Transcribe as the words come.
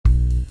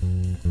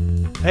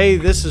Hey,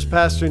 this is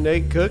Pastor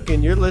Nate Cook,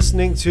 and you're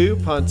listening to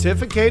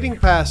Pontificating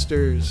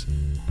Pastors,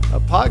 a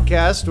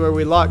podcast where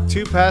we lock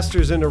two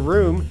pastors in a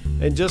room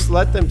and just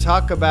let them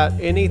talk about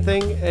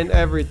anything and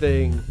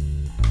everything.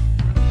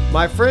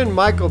 My friend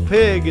Michael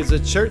Pigg is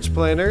a church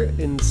planter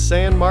in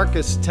San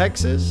Marcos,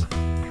 Texas,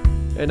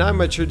 and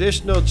I'm a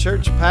traditional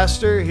church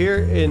pastor here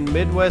in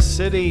Midwest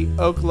City,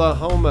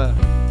 Oklahoma.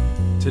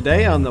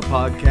 Today on the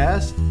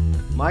podcast,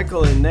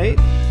 Michael and Nate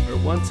are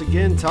once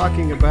again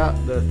talking about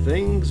the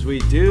things we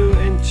do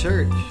in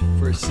church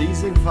for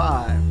season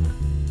 5.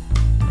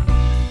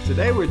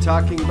 Today we're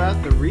talking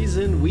about the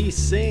reason we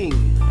sing.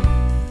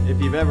 If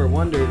you've ever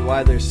wondered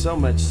why there's so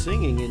much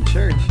singing in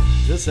church,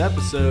 this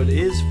episode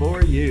is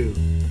for you.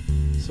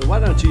 So why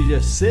don't you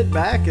just sit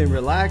back and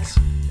relax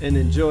and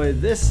enjoy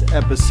this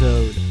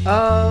episode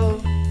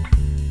of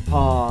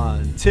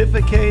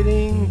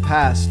Pontificating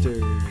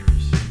Pastors.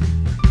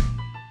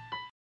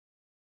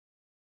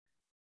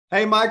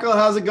 Hey, Michael,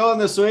 how's it going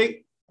this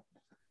week?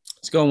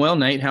 It's going well,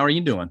 Nate. How are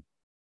you doing?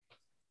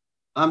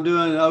 I'm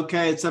doing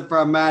okay, except for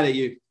I'm mad at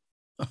you.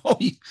 Oh,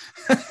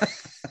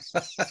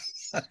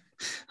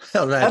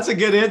 well, that's a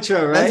good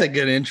intro, right? That's a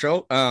good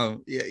intro.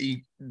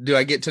 Do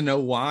I get to know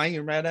why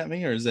you're mad at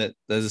me, or is that's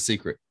a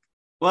secret?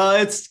 Well,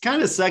 it's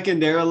kind of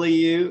secondarily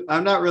you.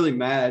 I'm not really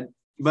mad,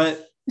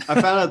 but I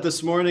found out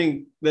this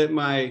morning that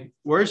my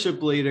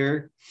worship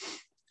leader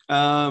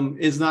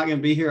is not going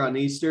to be here on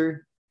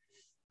Easter.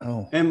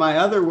 Oh. And my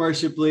other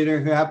worship leader,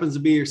 who happens to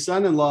be your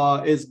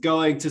son-in-law, is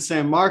going to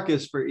San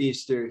Marcos for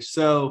Easter.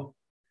 So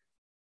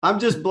I'm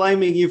just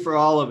blaming you for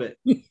all of it.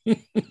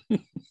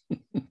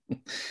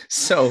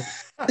 So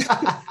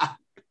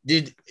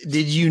did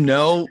you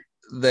know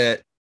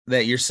that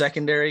your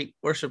secondary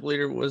worship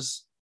leader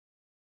was?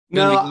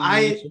 No,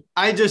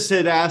 I just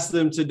had asked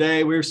them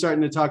today. We were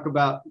starting to talk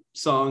about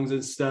songs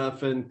and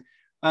stuff, and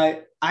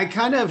I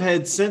kind of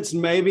had sensed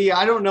maybe,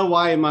 I don't know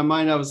why in my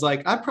mind I was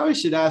like, I probably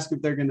should ask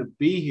if they're going to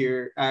be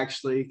here,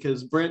 actually,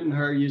 because Brent and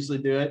her usually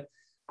do it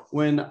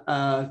when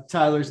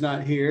Tyler's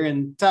not here.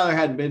 And Tyler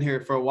hadn't been here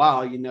for a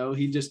while, you know,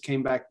 he just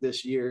came back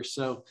this year.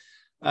 So,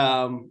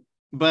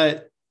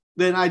 but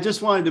then I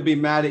just wanted to be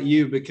mad at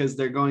you because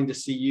they're going to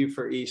see you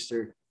for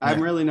Easter. Yeah.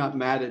 I'm really not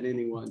mad at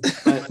anyone,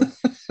 but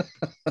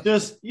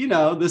just, you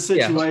know, the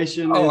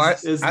situation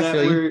is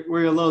that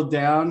we're a little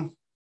down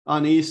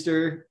on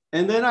Easter.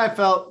 And then I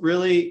felt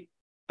really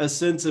a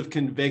sense of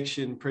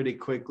conviction pretty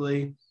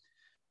quickly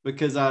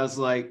because I was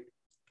like,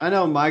 I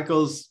know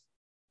Michael's,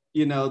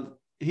 you know,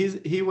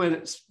 he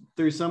went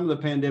through some of the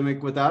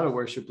pandemic without a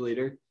worship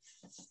leader.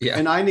 Yeah.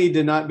 And I need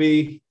to not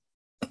be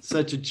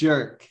such a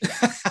jerk.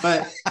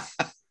 But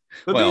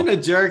being a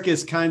jerk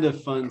is kind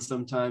of fun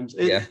sometimes.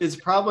 It's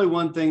probably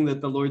one thing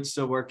that the Lord's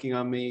still working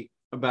on me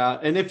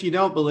about. And if you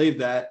don't believe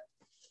that,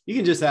 you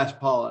can just ask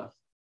Paula.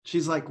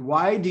 She's like,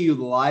 why do you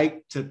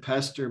like to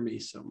pester me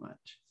so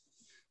much?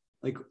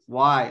 Like,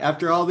 why?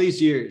 After all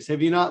these years,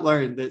 have you not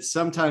learned that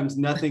sometimes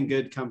nothing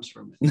good comes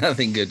from it?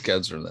 Nothing good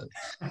comes from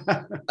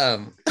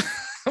that.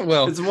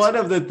 Well, it's one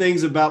of the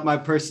things about my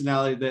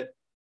personality that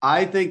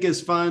I think is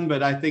fun,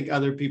 but I think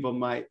other people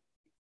might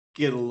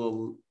get a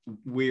little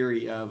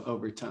weary of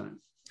over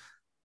time.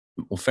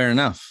 Well, fair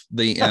enough.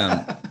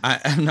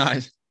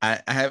 I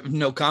have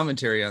no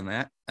commentary on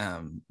that.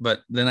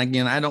 But then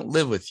again, I don't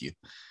live with you.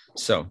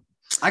 So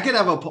I could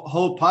have a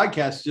whole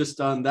podcast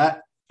just on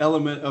that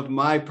element of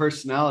my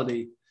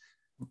personality.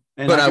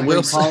 And I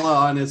will bring Paula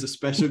on as a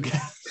special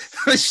guest.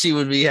 She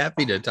would be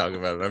happy to talk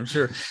about it, I'm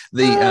sure.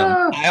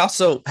 I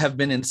also have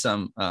been in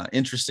some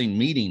interesting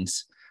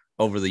meetings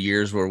over the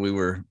years where we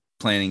were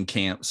planning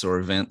camps or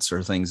events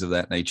or things of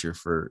that nature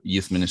for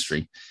youth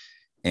ministry.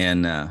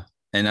 And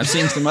I've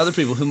seen some other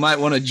people who might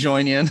want to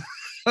join in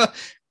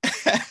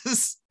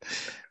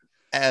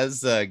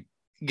as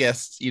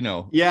guests, you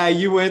know. Yeah,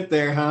 you went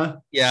there, huh?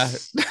 Yeah.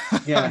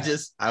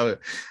 I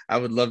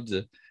would love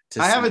to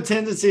I have a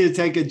tendency to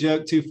take a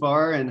joke too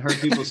far and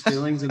hurt people's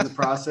feelings in the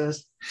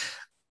process.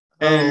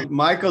 And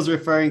Michael's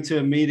referring to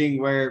a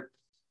meeting where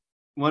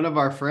one of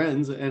our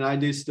friends, and I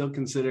do still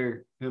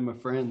consider him a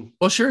friend.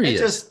 Well, sure he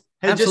just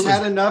had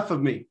enough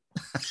of me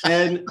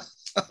and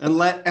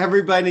let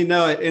everybody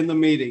know it in the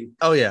meeting.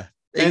 Oh, yeah.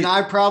 And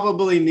I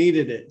probably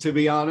needed it, to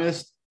be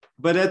honest.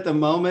 But at the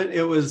moment,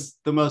 it was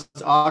the most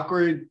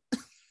awkward,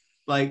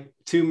 like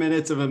 2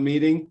 minutes of a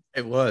meeting.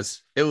 It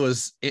was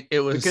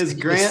because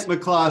Grant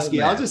McCloskey,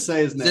 so I'll just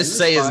say his name. Just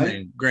say his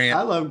name, Grant.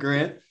 I love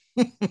Grant.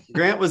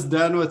 Grant was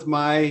done with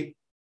my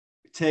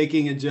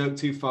taking a joke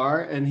too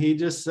far. And he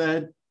just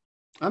said,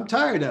 I'm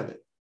tired of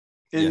it.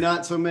 In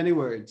not so many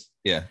words.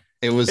 Yeah.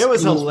 It was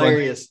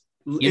hilarious.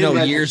 You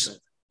know, years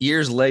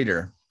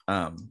later,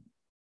 well,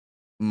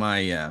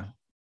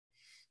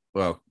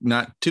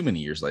 not too many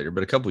years later,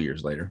 but a couple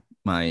years later,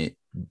 I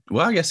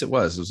guess it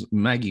was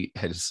Maggie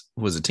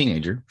was a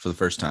teenager for the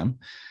first time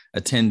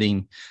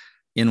attending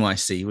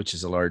NYC, which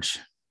is a large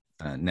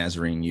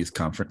Nazarene youth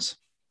conference.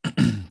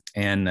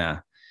 And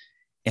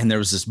there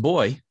was this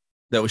boy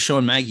that was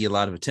showing Maggie a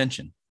lot of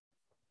attention.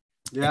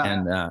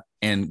 Yeah.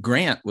 And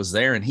Grant was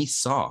there and he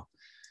saw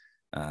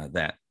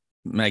that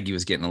Maggie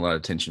was getting a lot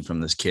of attention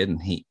from this kid,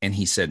 and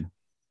he said,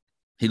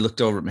 he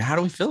looked over at me, how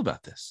do we feel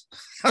about this?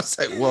 I was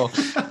like, well,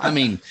 I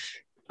mean,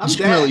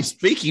 generally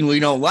speaking, we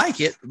don't like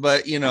it,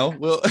 but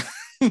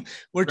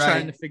we're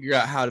trying to figure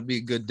out how to be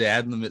a good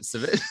dad in the midst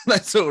of it.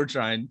 That's what we're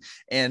trying.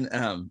 And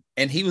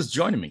he was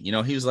joining me,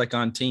 he was like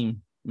on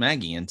team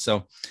Maggie. And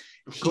so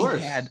of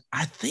course,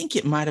 I think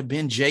it might've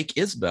been Jake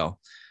Isbell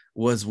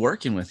was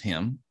working with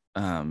him.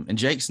 And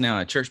Jake's now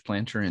a church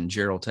planter in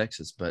Gerald,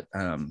 Texas, but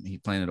he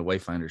planted a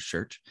Wayfinders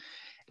church.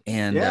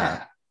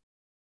 And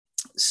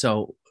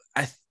so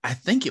I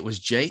think it was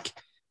Jake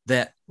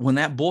that when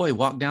that boy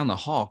walked down the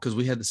hall, because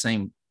we had the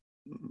same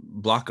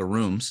block of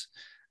rooms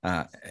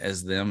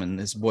as them, and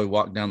this boy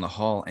walked down the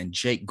hall, and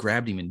Jake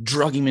grabbed him and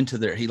drug him into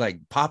he like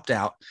popped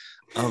out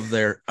of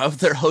their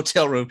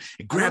hotel room.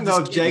 I don't know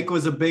if Jake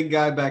was a big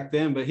guy back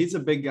then, but he's a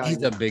big guy.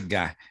 He's a big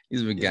guy.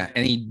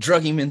 And he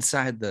drug him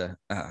inside the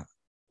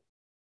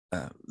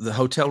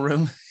hotel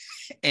room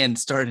and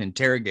started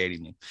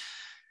interrogating him.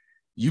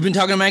 You've been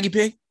talking to Maggie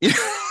Pig?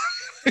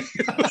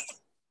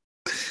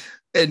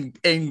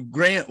 And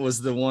Grant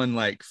was the one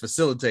like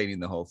facilitating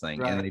the whole thing.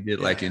 Right. And they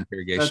did like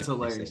interrogation. That's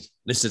hilarious.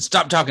 They said,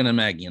 stop talking to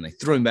Maggie. And they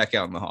threw him back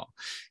out in the hall,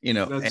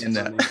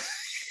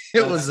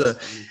 it was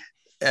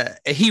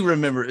he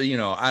remembered,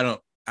 I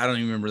don't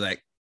even remember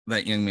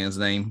that young man's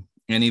name.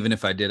 And even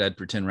if I did, I'd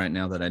pretend right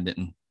now that I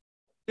didn't.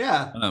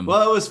 Yeah.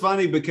 Well, it was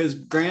funny because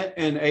Grant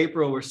and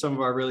April were some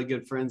of our really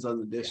good friends on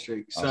the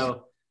district.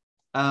 Awesome.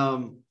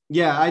 So,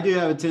 I do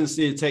have a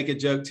tendency to take a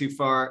joke too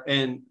far.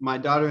 And my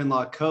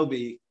daughter-in-law,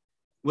 Kobe,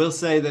 will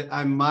say that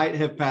I might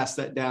have passed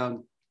that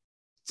down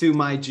to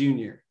my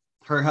junior,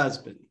 her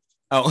husband.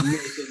 Oh,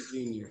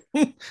 Junior.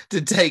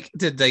 to take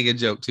a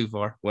joke too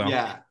far. Well,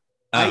 yeah.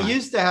 I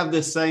used to have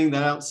this saying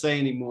that I don't say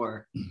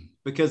anymore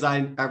because I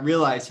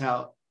realize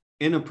how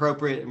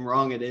inappropriate and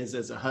wrong it is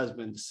as a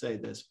husband to say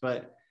this.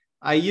 But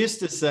I used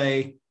to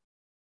say,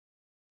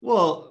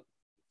 well,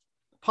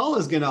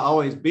 Paula's going to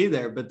always be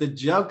there, but the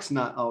joke's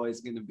not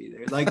always going to be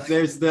there. Like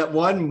there's that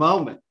one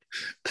moment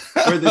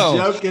where the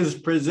joke is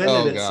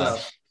presented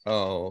itself.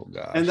 Oh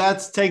gosh. And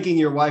that's taking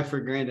your wife for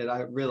granted, I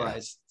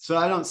realize. Yeah. So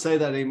I don't say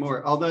that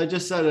anymore. Although I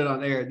just said it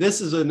on air.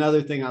 This is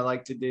another thing I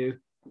like to do.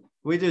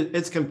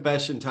 It's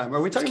confession time.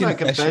 Are we talking about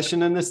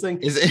confession in this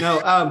thing? Is it?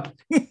 No.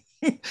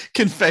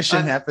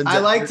 Confession happens. I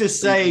like to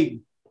say,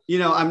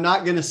 I'm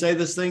not going to say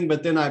this thing,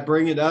 but then I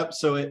bring it up.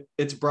 So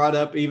it's brought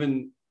up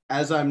even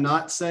as I'm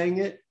not saying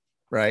it.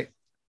 Right.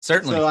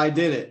 Certainly. So I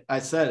did it. I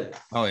said it.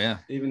 Oh yeah.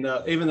 Even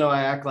though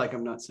I act like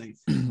I'm not saying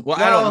it. Well,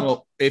 I don't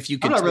know if you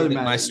could really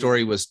my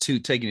story was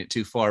taking it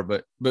too far,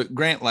 but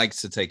Grant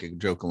likes to take a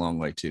joke a long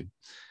way too.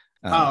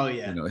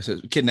 So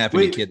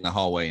kidnapping a kid in the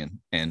hallway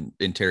and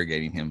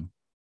interrogating him.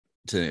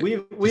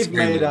 We've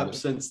made up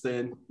since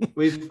then.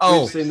 We've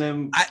seen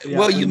them.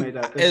 You made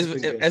up.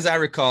 As I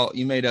recall,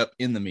 you made up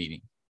in the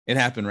meeting. It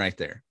happened right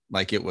there.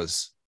 Like it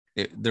was.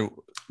 I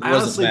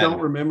honestly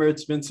don't remember.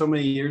 It's been so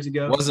many years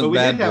ago. But we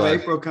did have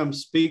April come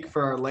speak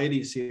for our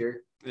ladies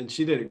here, and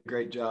she did a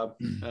great job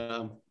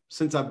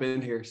since I've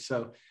been here.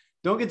 So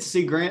don't get to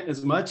see Grant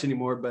as much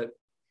anymore, but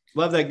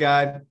love that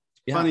guy.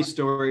 Yeah. Funny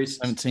stories.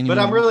 But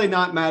I'm really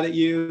not mad at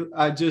you.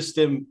 I just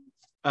am,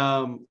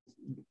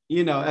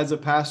 as a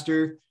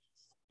pastor,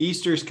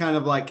 Easter's kind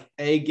of like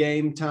a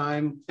game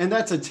time, and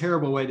that's a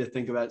terrible way to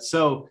think about it.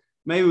 So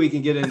maybe we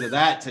can get into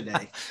that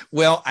today.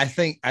 Well, I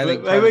think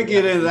maybe we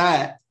get into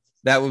that.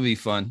 That would be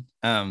fun.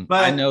 But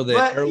I know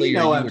that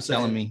earlier you were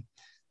telling me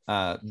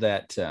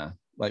that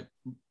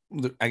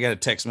I got a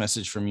text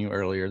message from you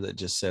earlier that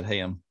just said, hey,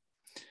 I'm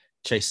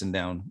chasing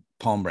down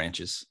palm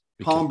branches.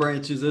 Palm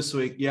branches this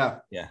week. Yeah.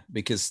 Yeah.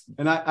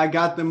 And I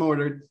got them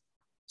ordered.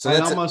 So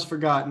I'd almost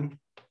forgotten.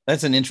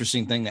 That's an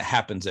interesting thing that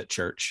happens at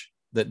church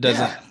that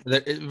doesn't,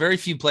 very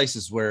few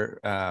places where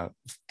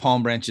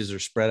palm branches are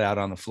spread out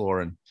on the floor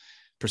and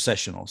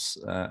processionals.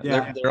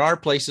 There are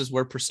places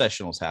where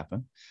processionals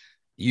happen.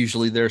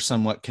 Usually they're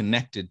somewhat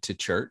connected to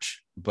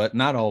church, but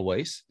not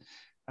always.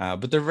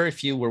 But there are very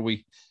few where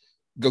we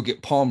go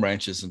get palm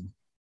branches and,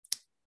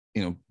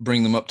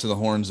 bring them up to the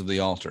horns of the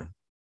altar.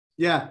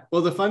 Yeah.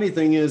 Well, the funny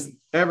thing is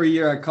every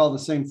year I call the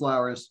same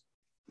florist,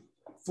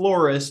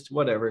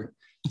 whatever.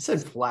 I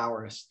said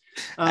florist,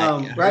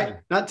 right?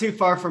 Not too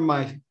far from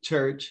my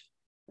church.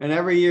 And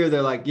every year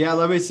they're like, yeah,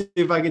 let me see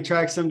if I can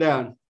track some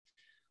down.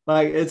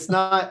 Like, it's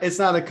not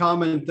a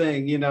common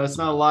thing. It's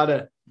not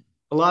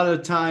a lot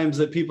of times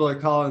that people are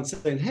calling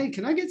saying, hey,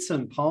 can I get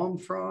some palm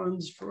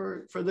fronds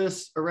for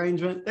this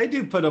arrangement? They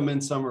do put them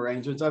in some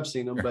arrangements. I've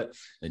seen them, but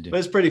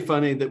it's pretty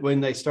funny that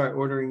when they start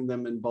ordering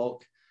them in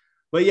bulk.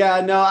 But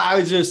yeah, no,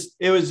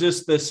 it was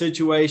just the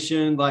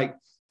situation. Like,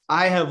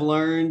 I have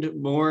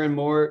learned more and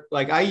more.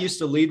 Like, I used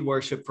to lead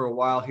worship for a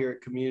while here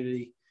at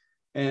Community.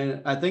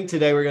 And I think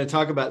today we're going to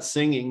talk about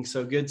singing.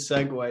 So good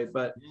segue.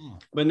 But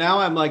now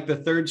I'm like the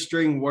third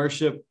string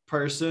worship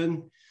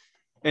person.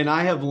 And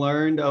I have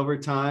learned over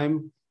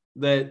time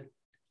that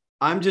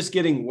I'm just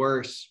getting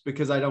worse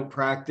because I don't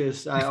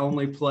practice. I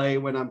only play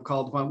when I'm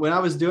called upon. When I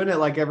was doing it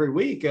like every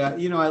week, at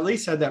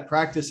least had that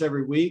practice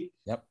every week.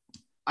 Yep.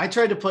 I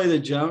tried to play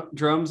the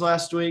drums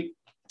last week,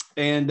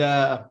 and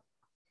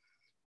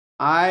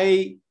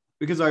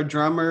because our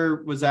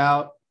drummer was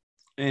out,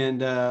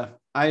 and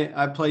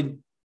I played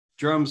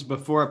drums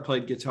before I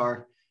played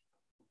guitar.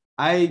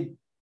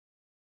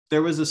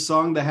 There was a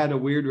song that had a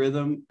weird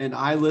rhythm, and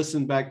I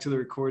listened back to the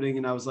recording,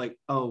 and I was like,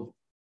 "Oh,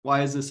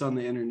 why is this on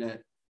the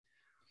internet?"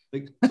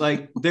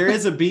 Like there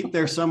is a beat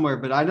there somewhere,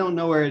 but I don't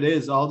know where it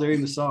is all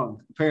during the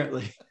song,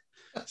 apparently.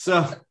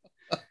 So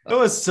it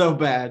was so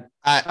bad.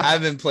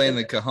 I've been playing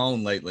the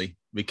cajon lately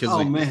because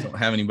we just don't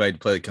have anybody to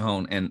play the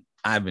cajon, and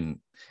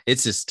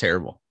it's just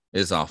terrible.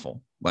 It's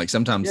awful. Like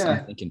sometimes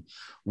I'm thinking,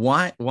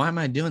 why am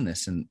I doing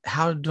this? And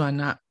how do I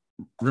not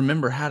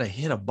remember how to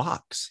hit a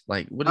box?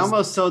 Like what is I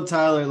almost told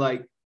Tyler,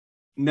 like,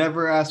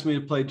 never ask me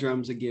to play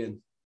drums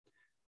again.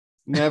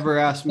 Never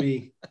ask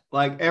me,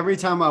 like every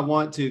time I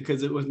want to,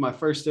 because it was my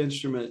first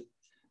instrument.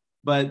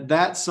 But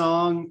that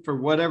song, for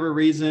whatever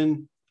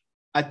reason,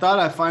 I thought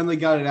I finally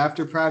got it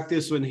after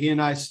practice when he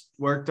and I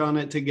worked on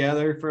it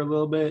together for a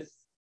little bit.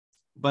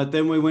 But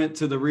then we went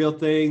to the real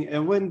thing.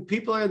 And when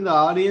people are in the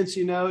audience,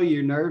 you know,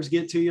 your nerves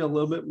get to you a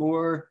little bit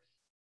more.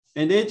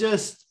 And it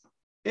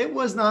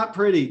was not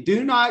pretty.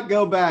 Do not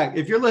go back.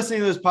 If you're listening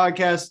to this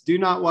podcast, do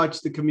not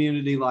watch the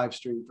community live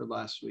stream for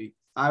last week.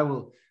 I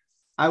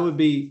would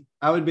be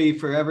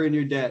forever in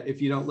your debt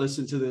if you don't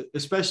listen to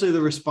especially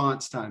the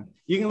response time.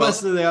 You can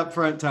listen to the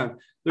upfront time.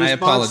 The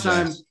response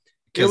time,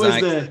 it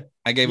was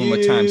I gave him a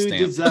timestamp.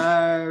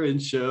 Desire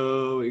and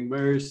showing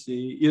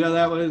mercy. You know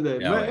that one?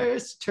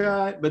 Mercy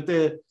try. But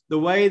the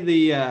way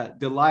the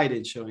delight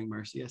in showing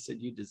mercy. I said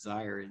you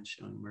desire in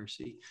showing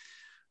mercy.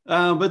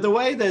 But the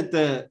way that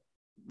the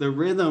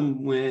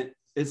rhythm went,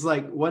 it's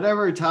like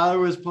whatever Tyler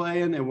was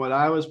playing and what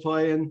I was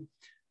playing,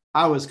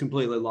 I was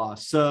completely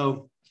lost.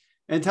 So,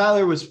 and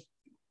Tyler was,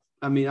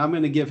 I'm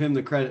going to give him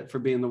the credit for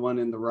being the one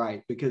in the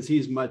right because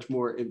he's much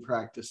more in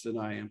practice than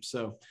I am.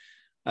 So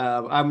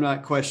I'm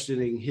not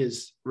questioning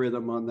his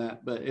rhythm on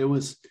that, but it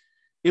was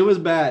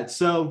bad.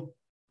 So,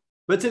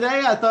 but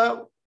today I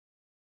thought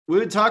we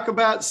would talk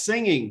about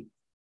singing.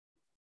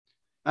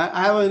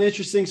 I have an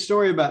interesting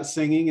story about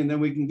singing, and then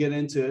we can get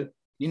into it.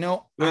 You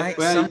know,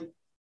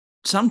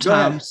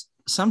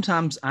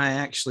 sometimes I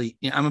actually,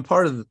 I'm a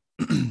part of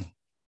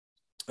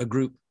a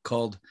group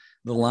called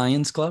the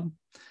Lions Club.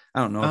 I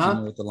don't know if you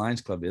know what the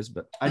Lions Club is,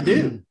 but I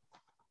do.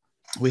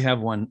 We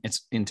have one.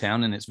 It's in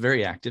town and it's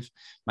very active.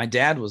 My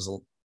dad was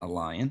a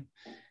Lion,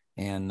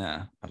 and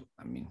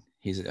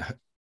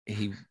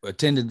he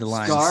attended the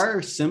Lions.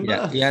 Scar,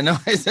 Simba. Yeah, no,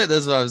 that's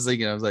what I was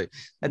thinking. I was like,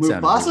 that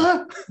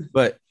Mufasa.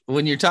 But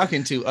when you're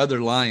talking to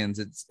other Lions,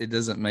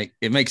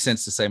 it makes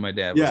sense to say my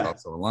dad was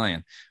also a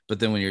Lion. But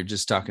then when you're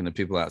just talking to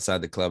people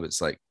outside the club,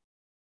 it's like,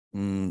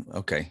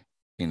 okay.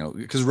 You know,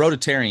 because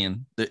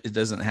Rotarian, it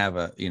doesn't have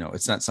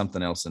it's not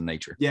something else in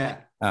nature. Yeah.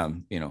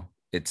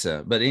 It's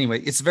but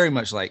anyway, it's very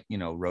much like,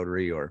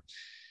 Rotary or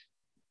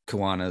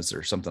Kiwanis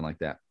or something like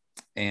that.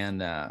 And,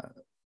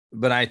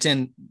 but I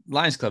attend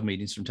Lions Club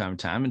meetings from time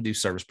to time and do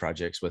service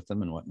projects with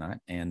them and whatnot.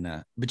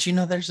 And, but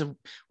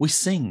we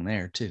sing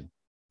there too.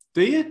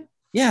 Do you?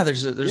 Yeah.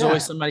 There's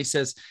always somebody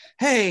says,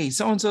 hey,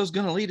 so-and-so is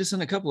going to lead us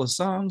in a couple of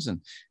songs.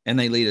 And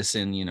they lead us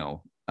in,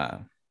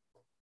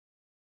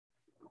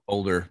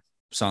 older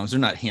songs. They're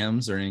not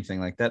hymns or anything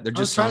like that. They're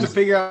just trying to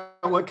figure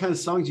out what kind of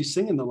songs you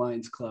sing in the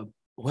Lions Club.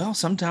 Well,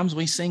 sometimes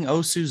we sing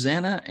 "Oh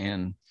Susanna"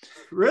 and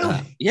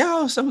really,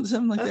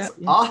 something like That's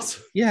that.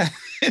 Awesome. Yeah,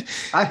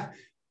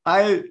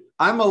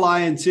 I'm a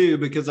Lion too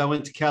because I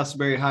went to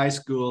Castleberry High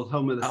School,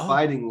 home of the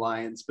Fighting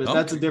Lions, but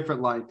that's a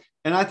different line.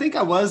 And I think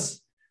I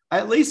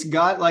at least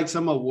got like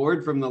some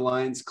award from the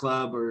Lions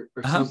Club or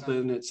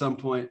something at some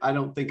point. I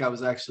don't think I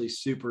was actually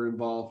super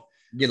involved.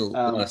 Get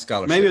a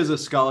scholarship. Maybe it was a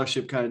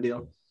scholarship kind of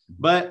deal.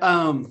 But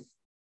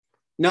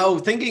no,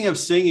 thinking of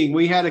singing,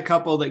 we had a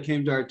couple that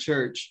came to our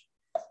church,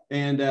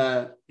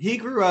 and he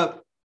grew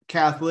up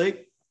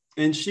Catholic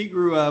and she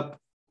grew up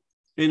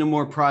in a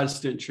more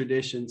Protestant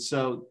tradition.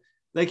 So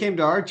they came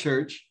to our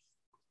church,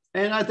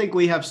 and I think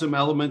we have some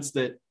elements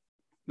that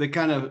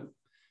kind of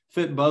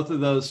fit both of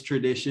those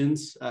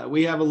traditions.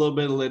 We have a little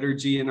bit of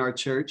liturgy in our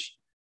church,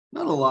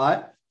 not a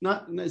lot.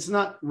 It's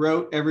not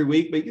rote every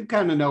week, but you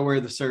kind of know where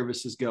the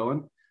service is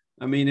going.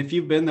 I mean, if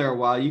you've been there a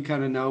while, you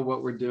kind of know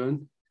what we're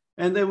doing.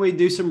 And then we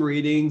do some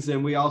readings,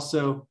 and we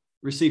also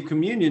receive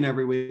communion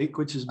every week,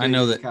 which is I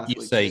know that Catholic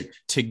you say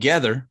church.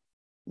 Together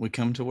we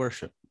come to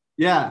worship.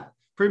 Yeah,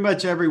 pretty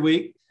much every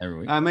week. Every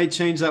week. I may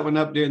change that one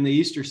up during the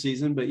Easter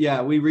season, but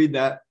yeah, we read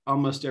that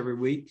almost every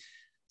week.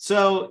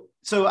 So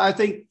I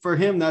think for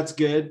him, that's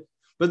good.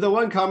 But the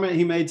one comment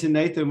he made to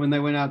Nathan when they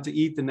went out to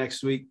eat the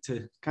next week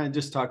to kind of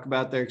just talk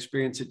about their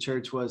experience at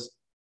church was,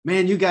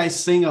 man, you guys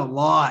sing a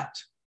lot.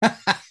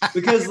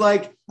 Because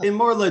like in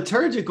more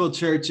liturgical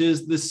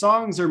churches, the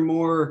songs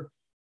are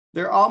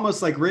they're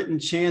almost like written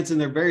chants,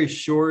 and they're very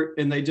short,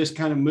 and they just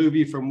kind of move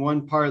you from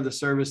one part of the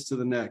service to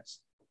the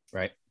next.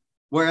 Right.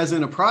 Whereas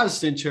in a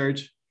Protestant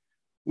church,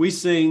 we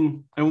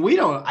sing, and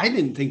I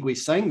didn't think we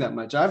sang that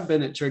much. I've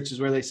been at churches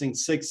where they sing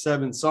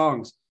 6-7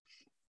 songs.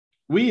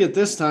 we at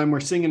this time we're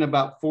singing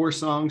about 4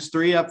 songs,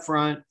 3 up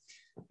front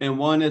and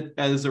 1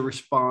 as a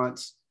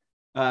response.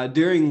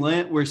 During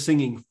Lent, we're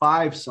singing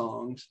 5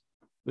 songs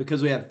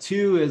because we have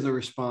 2 as a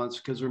response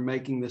because we're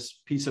making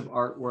this piece of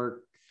artwork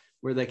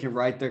where they can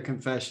write their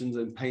confessions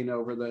and paint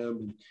over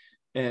them.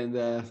 And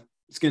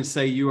it's going to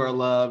say you are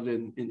loved.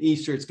 And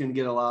Easter, it's going to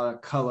get a lot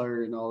of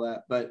color and all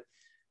that. But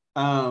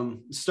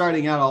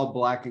starting out all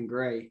black and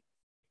gray.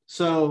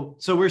 So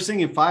we're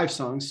singing 5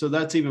 songs. So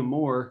that's even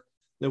more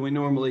than we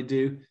normally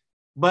do.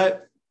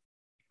 But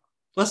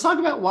let's talk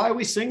about why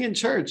we sing in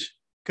church,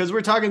 because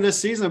we're talking this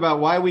season about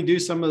why we do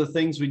some of the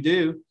things we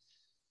do.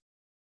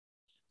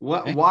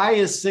 Why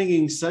is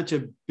singing such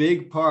a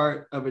big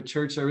part of a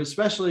church service,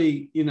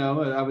 especially,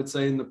 I would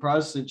say in the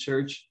Protestant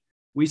church,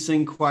 we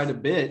sing quite a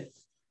bit.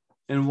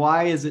 And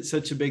why is it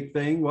such a big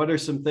thing? What are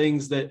some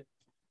things that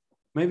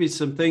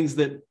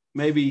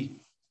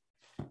maybe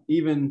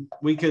even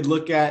we could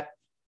look at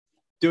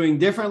doing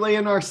differently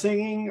in our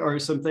singing, or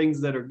some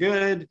things that are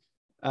good?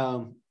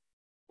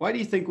 Why do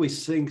you think we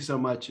sing so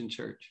much in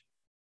church?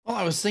 Well,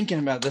 I was thinking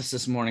about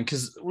this morning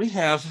because we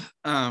have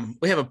a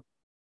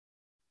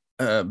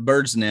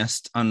bird's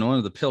nest on one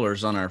of the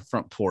pillars on our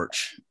front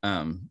porch.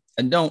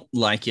 I don't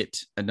like it.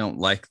 I don't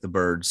like the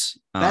birds.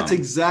 That's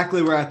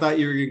exactly where I thought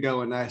you were going to go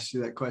when I asked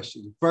you that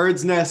question.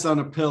 Bird's nest on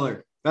a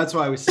pillar. That's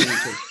why we sing in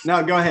church.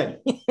 Now go ahead.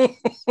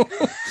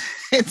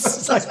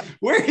 It's like,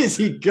 where is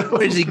he going?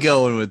 Where's he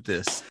going with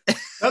this?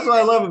 That's what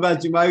I love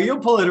about you, Mike. You'll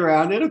pull it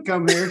around. It'll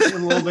come here in a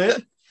little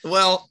bit.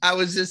 Well, I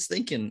was just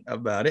thinking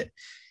about it,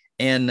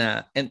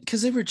 and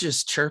because they were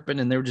just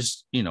chirping, and they were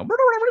just,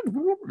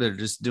 they're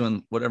just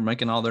doing whatever,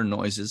 making all their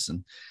noises,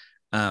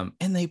 and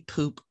they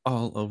poop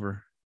all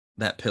over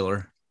that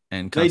pillar,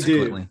 and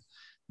consequently,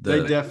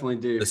 they definitely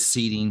do. The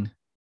seating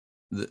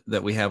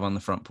that we have on the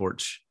front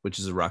porch, which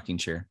is a rocking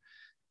chair,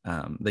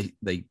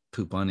 they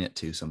poop on it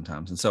too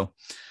sometimes, and so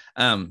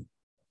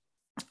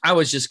I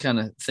was just kind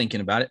of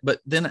thinking about it, but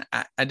then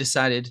I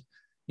decided,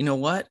 you know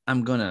what,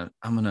 I'm gonna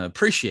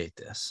appreciate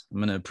this. I'm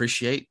gonna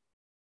appreciate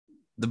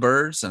the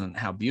birds and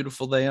how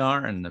beautiful they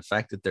are, and the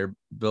fact that they're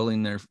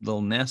building their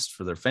little nest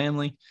for their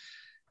family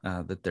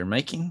that they're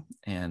making,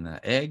 and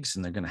eggs,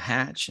 and they're going to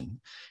hatch. And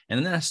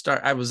then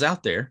I was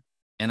out there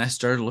and I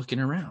started looking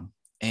around,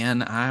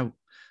 and I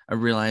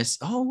realized,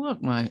 oh,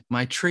 look,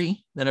 my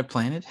tree that I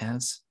planted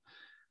has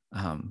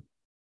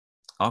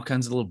all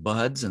kinds of little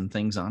buds and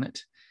things on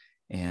it.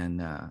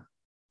 And I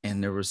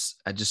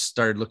just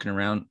started looking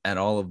around at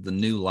all of the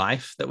new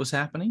life that was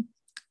happening.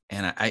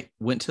 And I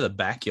went to the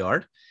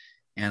backyard,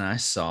 and I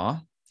saw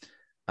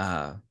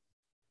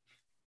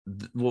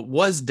what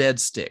was dead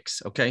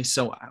sticks. Okay.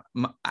 So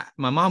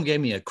my mom gave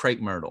me a crepe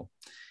myrtle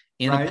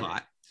in a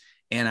pot,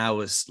 and I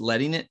was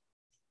letting it,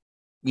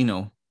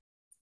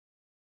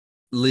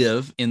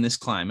 live in this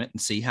climate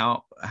and see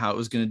how it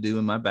was going to do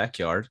in my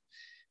backyard,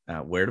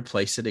 where to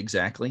place it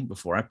exactly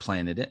before I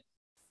planted it.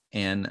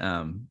 And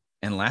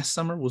last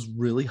summer was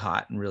really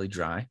hot and really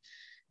dry.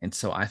 And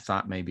so I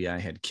thought maybe I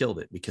had killed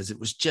it because it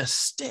was just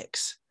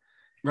sticks.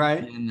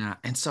 Right.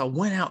 And so I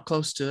went out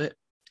close to it,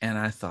 and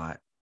I thought,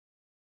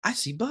 I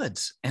see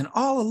buds. And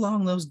all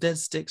along those dead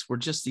sticks were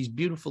just these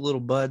beautiful little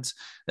buds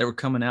that were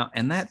coming out.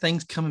 And that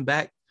thing's coming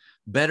back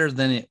better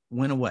than it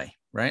went away.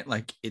 Right.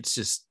 Like it's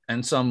just,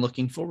 and so I'm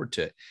looking forward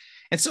to it.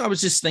 And so I was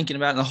just thinking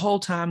about it. And the whole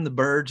time the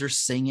birds are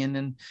singing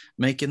and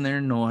making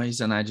their noise.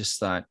 And I just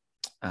thought,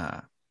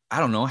 I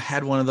don't know, I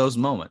had one of those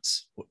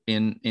moments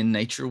in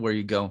nature where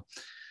you go,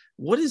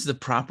 what is the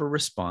proper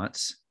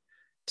response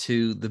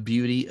to the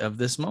beauty of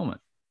this moment?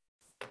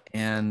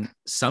 And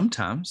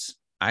sometimes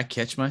I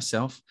catch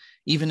myself,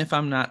 even if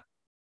I'm not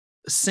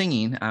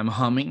singing, I'm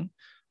humming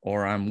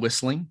or I'm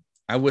whistling.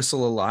 I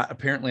whistle a lot.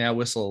 Apparently I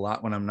whistle a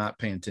lot when I'm not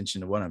paying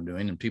attention to what I'm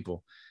doing. And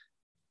people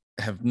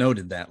have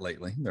noted that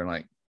lately. They're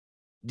like,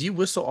 do you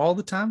whistle all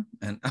the time?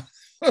 And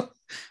I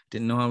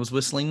didn't know I was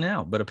whistling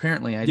now, but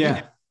apparently I do.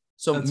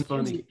 So that's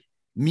funny.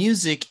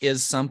 Music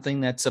is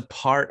something that's a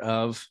part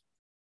of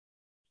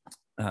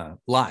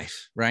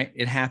life, right?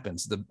 It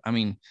happens.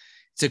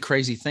 It's a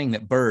crazy thing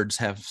that birds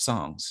have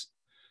songs.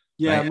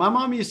 Yeah, right? My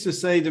mom used to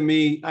say to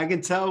me, I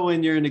can tell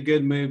when you're in a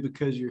good mood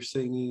because you're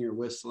singing or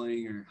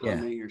whistling or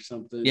humming or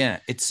something. Yeah,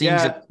 it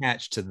seems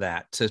attached to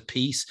that, to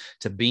peace,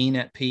 to being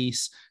at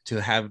peace,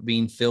 to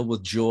being filled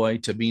with joy,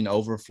 to being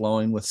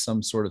overflowing with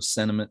some sort of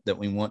sentiment that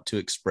we want to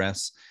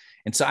express.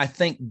 And so I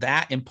think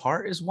that in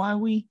part is why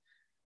we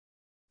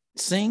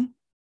sing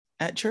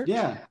at church.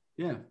 Yeah.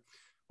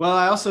 Well,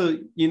 I also,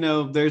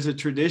 there's a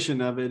tradition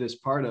of it as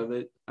part of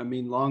it. I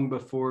mean, long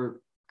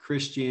before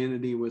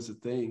Christianity was a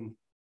thing,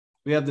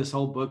 we have this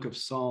whole book of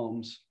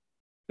Psalms.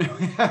 We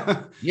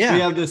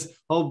have this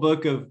whole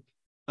book of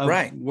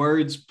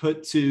words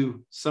put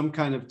to some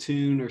kind of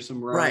tune or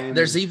some rhyme. Right.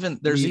 There's even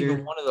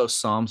one of those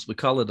Psalms. We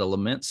call it a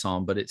lament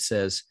psalm, but it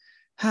says,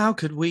 how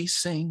could we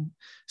sing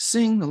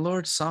the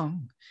Lord's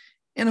song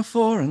in a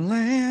foreign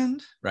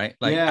land? Right.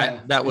 Like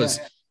that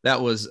was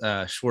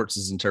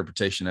Schwartz's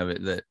interpretation of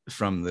it, that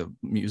from the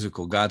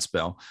musical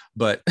Godspell,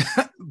 but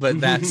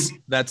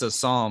that's a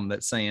psalm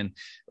that's saying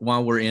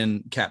while we're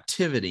in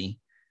captivity,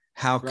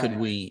 how can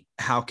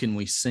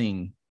we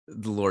sing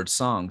the Lord's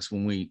songs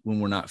when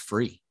we're not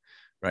free?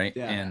 Right.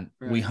 Yeah, and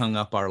right. we hung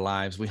up our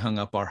lives. We hung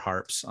up our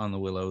harps on the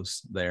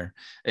willows there.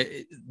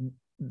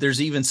 There's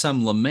even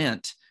some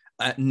lament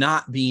at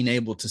not being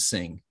able to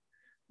sing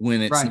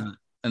when it's not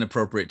an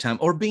appropriate time,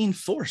 or being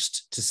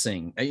forced to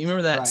sing. You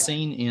remember that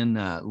scene in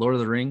Lord of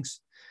the Rings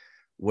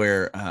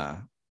where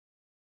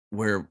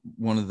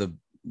one of the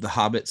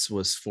hobbits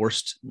was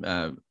forced,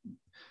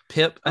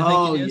 Pip, I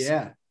think it is.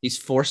 Yeah. He's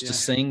forced to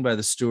sing by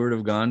the steward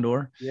of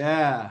Gondor.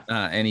 Yeah.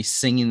 And he's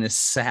singing this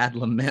sad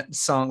lament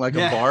song, like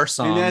a bar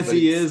song. And as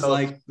he is,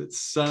 like, the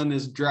sun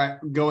is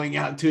going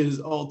out to his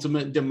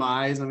ultimate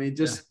demise. I mean,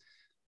 just,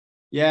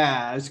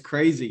 it's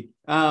crazy.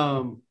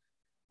 That's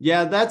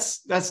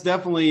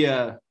definitely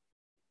a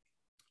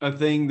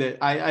thing that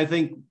I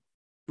think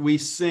we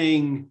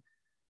sing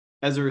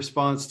as a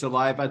response to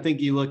life. I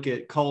think you look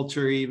at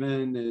culture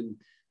even, and,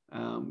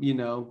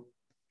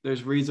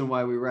 there's a reason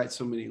why we write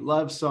so many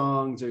love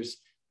songs.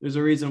 There's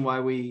a reason why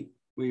we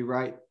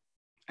write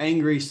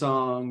angry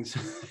songs.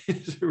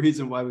 There's a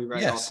reason why we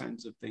write all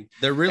kinds of things.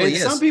 There really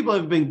is. Some people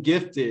have been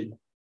gifted,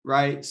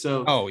 right?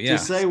 So to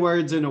say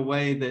words in a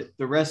way that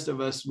the rest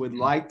of us would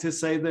like to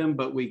say them,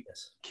 but we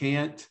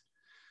can't.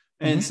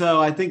 And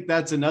so I think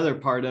that's another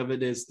part of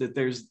it, is that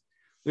there's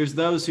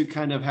those who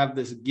kind of have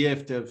this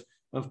gift of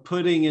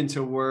putting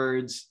into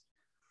words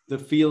the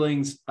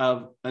feelings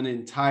of an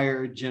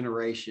entire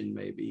generation,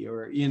 maybe,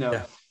 or,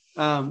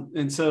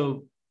 and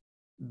so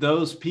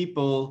those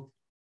people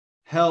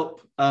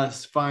help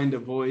us find a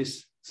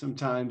voice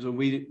sometimes when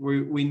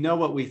we know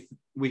what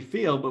we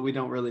feel, but we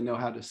don't really know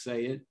how to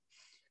say it.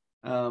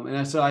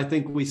 And so I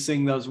think we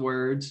sing those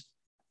words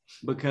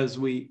because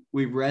we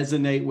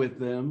resonate with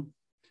them.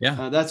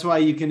 Yeah. That's why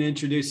you can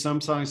introduce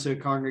some songs to a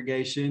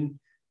congregation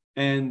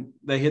and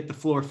they hit the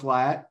floor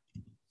flat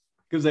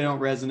because they don't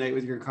resonate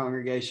with your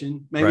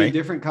congregation. Maybe a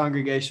different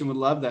congregation would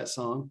love that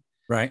song.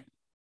 Right.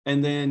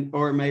 And then,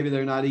 or maybe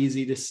they're not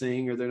easy to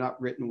sing, or they're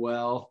not written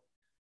well.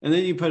 And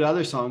then you put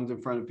other songs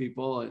in front of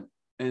people, and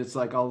it's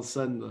like all of a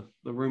sudden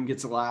the room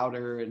gets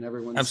louder and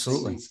everyone's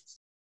absolutely singing.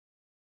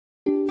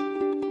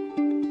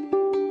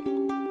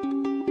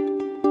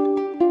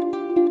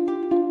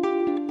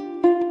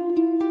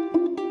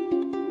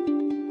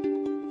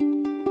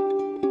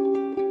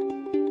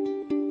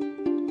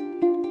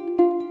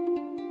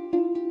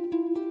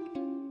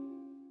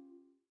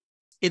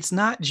 It's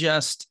not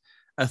just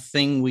a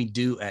thing we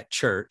do at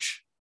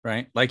church,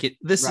 right? Like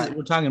is,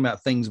 we're talking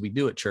about things we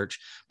do at church,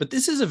 but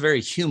this is a very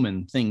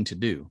human thing to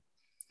do.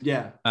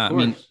 Yeah. I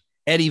mean,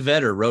 Eddie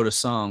Vedder wrote a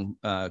song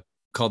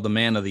called "The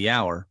Man of the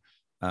Hour"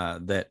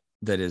 that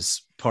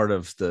is part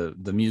of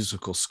the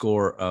musical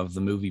score of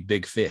the movie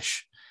Big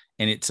Fish,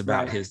 and it's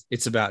about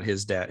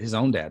his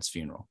own dad's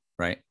funeral,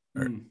 right?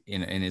 Or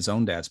in his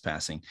own dad's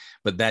passing,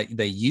 but that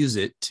they use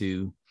it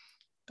to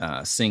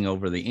sing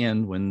over the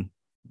end when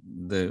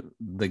the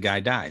guy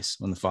dies,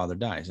 when the father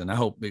dies. And I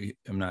hope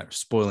I'm not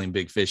spoiling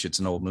Big Fish. It's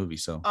an old movie,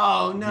 so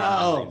oh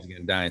no, he's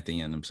gonna die at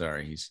the end. I'm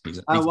sorry, he's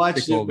I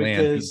watched it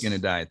because he's gonna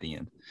die at the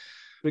end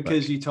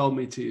because you told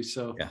me to,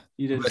 so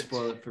you didn't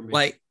spoil it for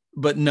me.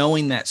 But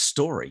knowing that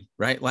story,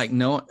 right? Like,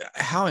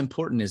 how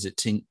important is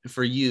it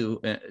for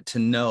you to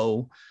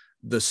know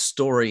the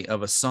story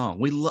of a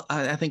song?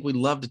 I think we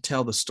love to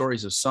tell the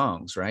stories of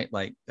songs, right?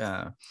 Like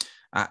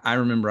I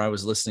remember I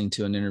was listening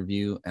to an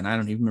interview, and I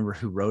don't even remember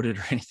who wrote it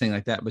or anything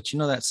like that. But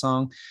that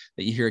song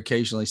that you hear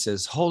occasionally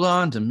says, "Hold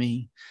on to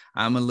me,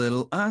 I'm a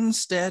little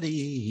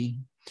unsteady."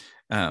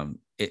 I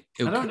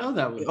don't know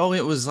that one. Oh,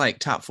 it was like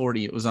top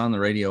 40. It was on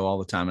the radio all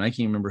the time, and I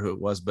can't remember who it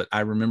was. But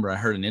I remember I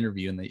heard an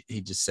interview, and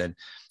he just said,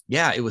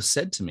 "Yeah, it was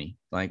said to me.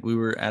 Like, we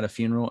were at a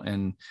funeral,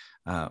 and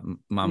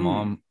my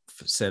mom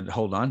said,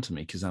 'Hold on to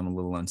me, because I'm a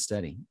little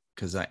unsteady,'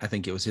 because I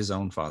think it was his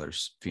own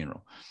father's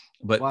funeral."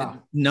 But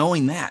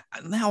knowing that,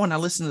 now when I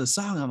listen to the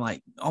song, I'm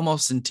like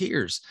almost in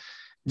tears.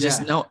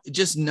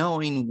 Just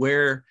knowing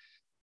where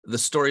the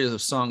story of the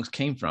songs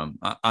came from.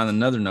 On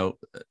another note,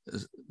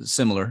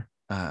 similar,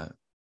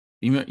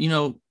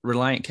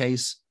 Relient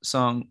K's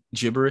song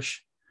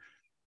 "Gibberish."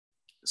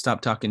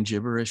 Stop talking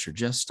gibberish, or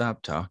just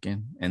stop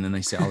talking, and then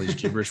they say all these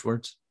gibberish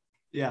words.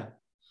 Yeah.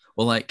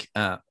 Well, like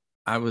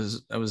I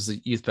was the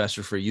youth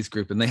pastor for a youth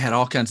group, and they had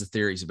all kinds of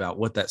theories about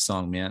what that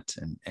song meant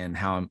and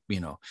how,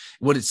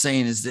 what it's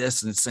saying is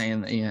this, and it's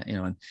saying,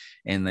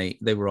 and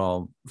they were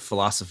all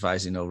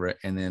philosophizing over it.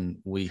 And then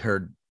we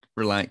heard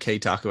Relient K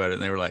talk about it,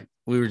 and they were like,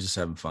 "We were just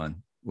having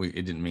fun.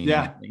 It didn't mean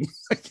anything."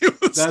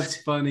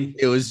 That's funny.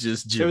 It was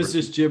just gibberish. It was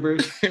just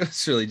gibberish. It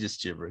was really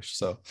just gibberish.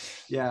 So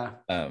yeah.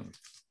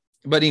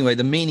 But anyway,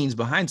 the meanings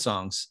behind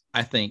songs,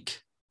 I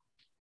think,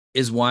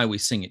 is why we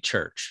sing at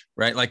church,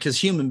 right? Like, because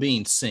human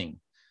beings sing.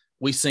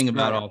 We sing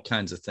about all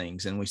kinds of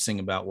things, and we sing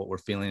about what we're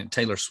feeling. And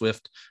Taylor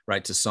Swift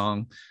writes a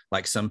song,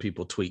 like some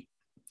people tweet,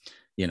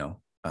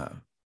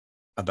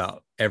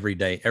 about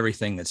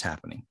everything that's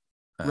happening.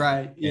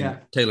 Right. Yeah.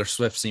 Taylor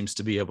Swift seems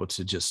to be able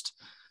to just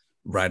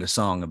write a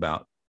song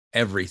about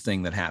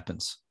everything that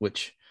happens,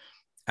 which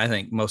I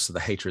think most of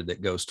the hatred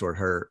that goes toward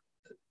her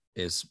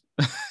is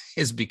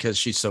is because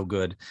she's so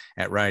good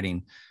at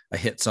writing a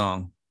hit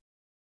song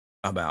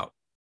about,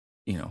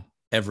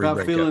 every About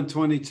breakup. feeling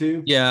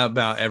 22. Yeah,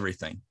 about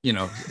everything,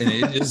 and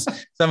it is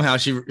somehow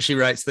she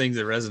writes things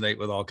that resonate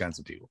with all kinds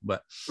of people.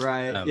 But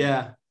right,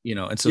 yeah,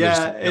 and so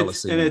yeah, there's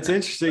jealousy. it's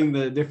interesting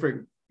the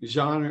different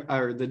genre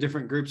or the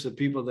different groups of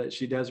people that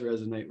she does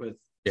resonate with.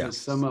 Yeah,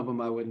 some of them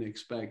I wouldn't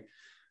expect.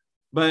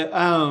 But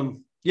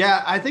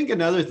yeah, I think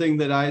another thing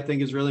that I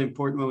think is really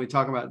important when we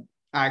talk about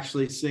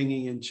actually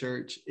singing in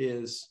church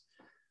is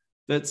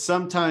that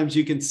sometimes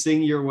you can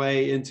sing your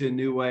way into a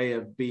new way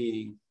of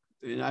being.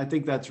 And I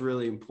think that's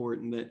really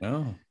important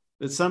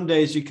that some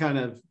days you kind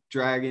of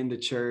drag into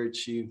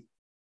church, you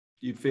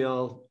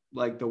feel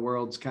like the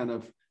world's kind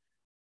of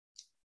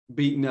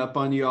beating up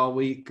on you all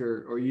week,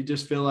 or you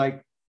just feel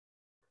like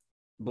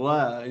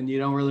blah, and you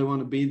don't really want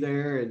to be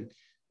there.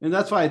 And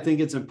that's why I think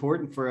it's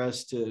important for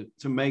us to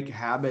make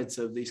habits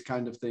of these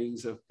kind of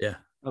things of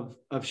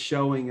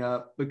showing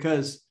up,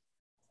 because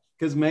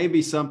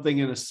maybe something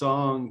in a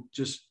song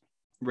just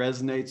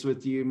resonates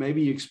with you.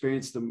 Maybe you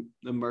experience the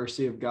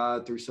mercy of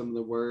God through some of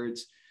the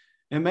words,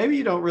 and maybe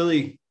you don't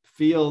really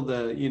feel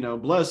the,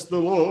 bless the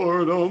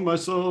Lord, oh my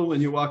soul, when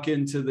you walk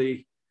into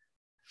the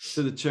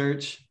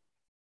church.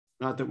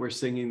 Not that we're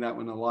singing that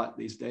one a lot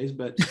these days,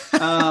 but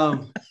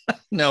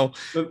no.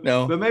 But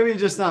maybe you're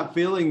just not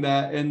feeling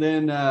that, and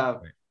then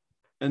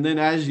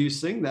as you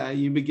sing that,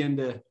 you begin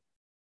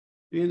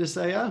to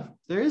say, oh,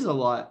 there is a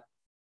lot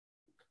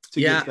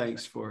to give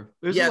thanks for.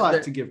 There's a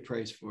lot to give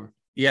praise for.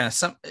 Yeah,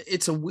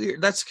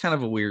 that's kind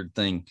of a weird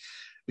thing,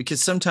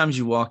 because sometimes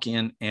you walk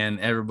in and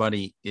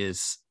everybody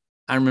is.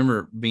 I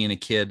remember being a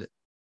kid,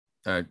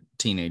 a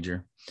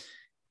teenager,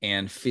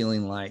 and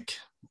feeling like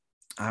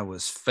I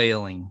was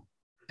failing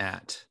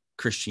at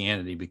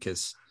Christianity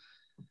because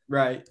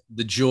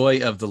the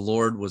joy of the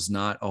Lord was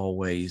not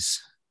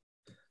always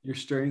your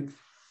strength.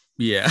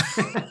 Yeah.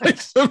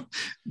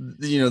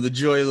 The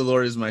joy of the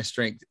Lord is my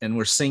strength. And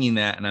we're singing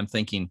that. And I'm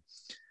thinking,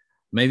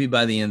 maybe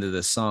by the end of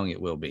the song,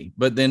 it will be.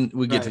 But then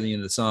we get to the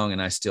end of the song,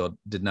 and I still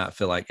did not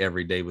feel like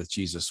every day with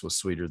Jesus was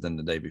sweeter than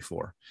the day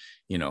before,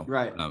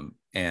 Right.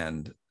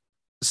 And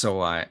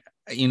so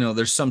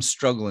there's some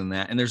struggle in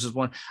that. And there's this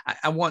one,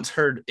 I once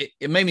heard,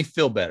 it made me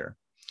feel better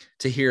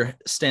to hear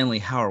Stanley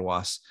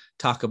Hauerwas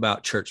talk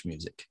about church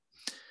music.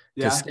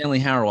 Because Stanley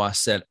Hauerwas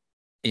said,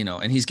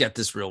 and he's got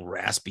this real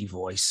raspy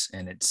voice,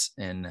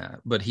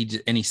 but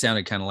he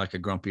sounded kind of like a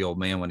grumpy old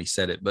man when he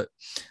said it. But,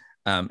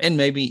 and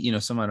maybe,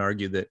 some might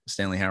argue that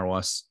Stanley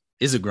Hauerwas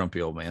is a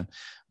grumpy old man,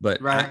 but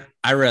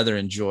I rather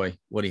enjoy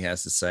what he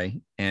has to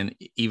say. And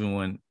even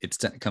when it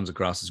comes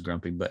across as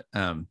grumpy, but,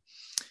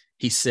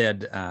 he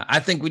said, I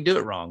think we do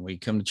it wrong. We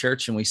come to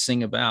church and we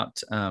sing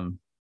about,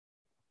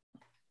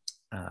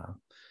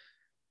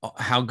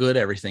 how good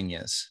everything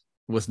is,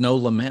 with no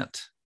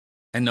lament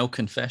and no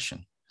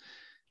confession.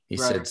 He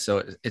said,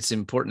 so it's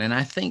important. And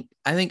I think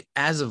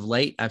as of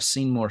late, I've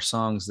seen more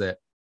songs that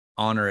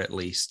honor at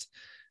least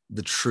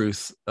the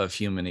truth of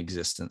human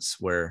existence,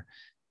 where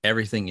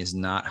everything is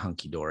not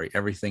hunky-dory,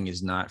 everything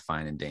is not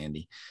fine and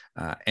dandy.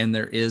 And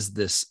there is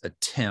this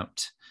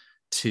attempt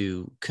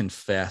to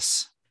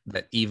confess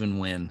that even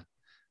when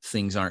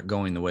things aren't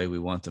going the way we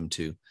want them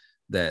to,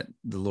 that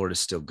the Lord is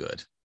still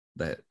good.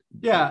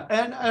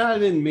 And I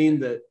didn't mean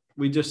that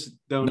we just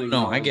don't.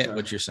 No, I get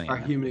what you're saying. Our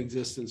human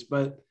existence,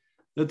 but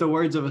that the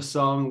words of a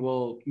song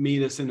will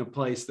meet us in a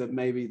place that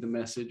maybe the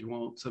message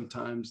won't.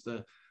 Sometimes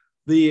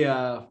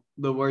the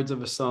words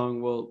of a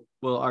song will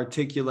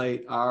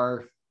articulate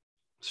our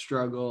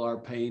struggle, our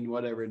pain,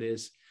 whatever it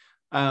is,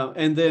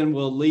 and then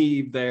we'll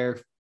leave there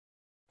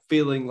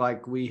feeling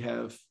like we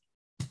have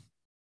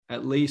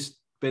at least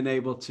been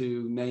able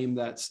to name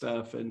that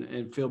stuff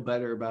and feel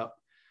better about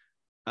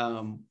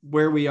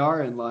where we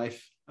are in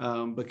life,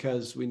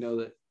 because we know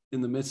that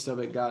in the midst of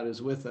it, God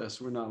is with us.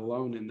 We're not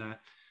alone in that.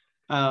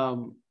 I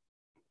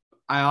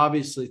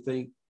obviously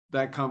think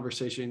that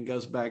conversation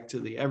goes back to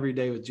the every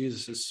day with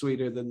Jesus is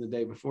sweeter than the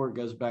day before. It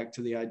goes back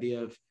to the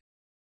idea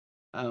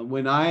of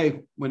when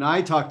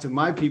I talk to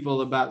my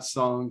people about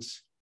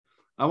songs,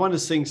 I want to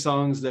sing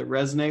songs that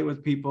resonate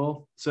with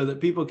people so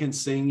that people can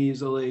sing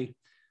easily,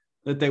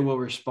 that they will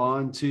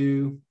respond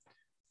to,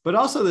 but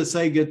also that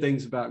say good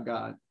things about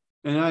God.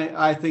 And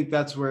I think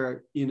that's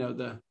where,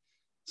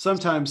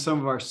 sometimes some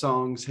of our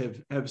songs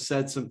have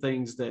said some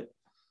things that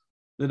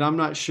I'm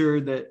not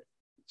sure that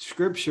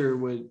Scripture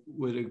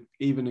would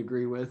even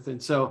agree with.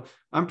 And so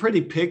I'm pretty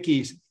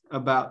picky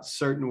about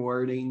certain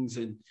wordings,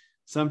 and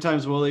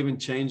sometimes we'll even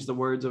change the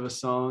words of a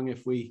song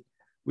if we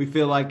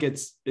feel like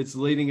it's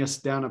leading us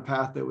down a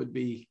path that would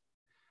be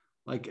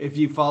like, if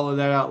you follow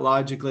that out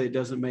logically, it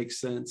doesn't make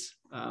sense.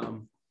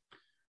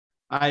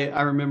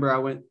 I remember I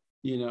went,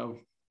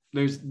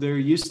 there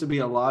used to be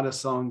a lot of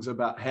songs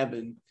about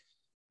heaven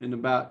and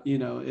about,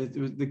 it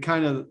was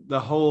the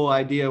whole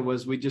idea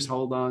was we just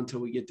hold on till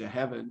we get to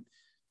heaven,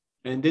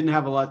 and didn't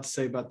have a lot to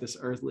say about this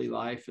earthly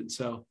life. And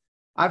so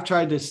I've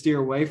tried to steer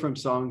away from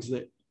songs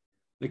that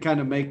kind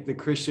of make the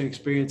Christian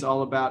experience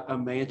all about a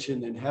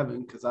mansion in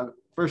heaven. Because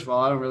first of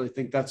all, I don't really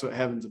think that's what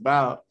heaven's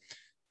about.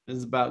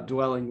 is about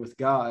dwelling with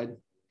God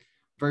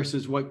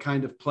versus what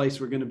kind of place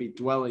we're going to be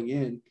dwelling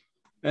in.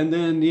 And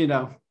then,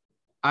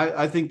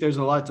 I think there's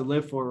a lot to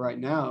live for right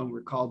now. And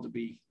we're called to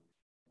be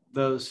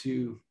those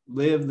who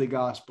live the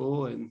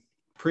gospel and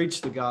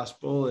preach the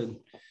gospel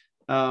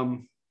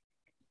and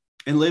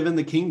live in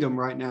the kingdom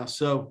right now.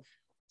 So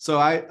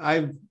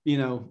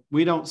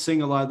we don't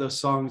sing a lot of those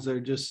songs that are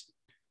just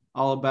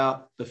all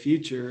about the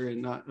future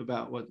and not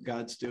about what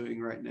God's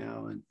doing right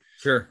now. And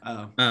sure.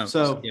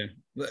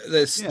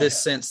 This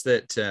sense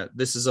that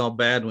this is all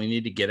bad. We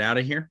need to get out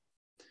of here.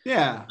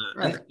 Yeah.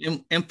 Right.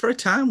 And for a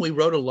time we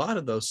wrote a lot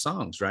of those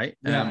songs, right?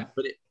 Yeah.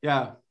 But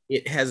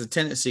it has a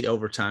tendency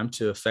over time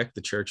to affect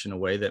the church in a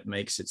way that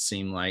makes it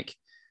seem like,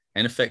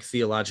 and affect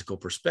theological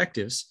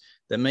perspectives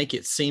that make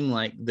it seem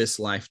like this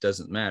life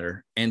doesn't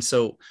matter. And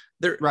so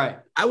I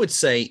would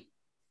say,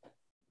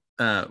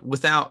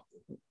 without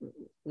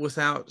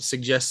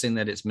suggesting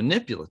that it's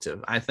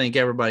manipulative, I think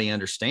everybody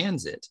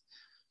understands it.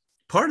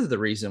 Part of the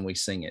reason we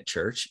sing at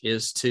church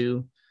is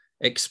to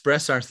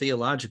express our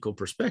theological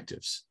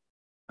perspectives.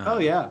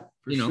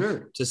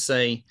 Sure. To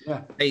say,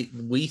 hey,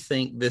 we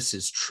think this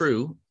is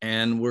true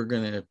and we're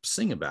going to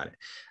sing about it.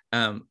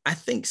 I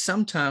think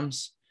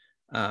sometimes,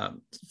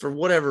 for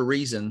whatever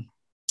reason,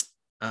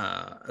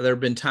 there have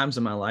been times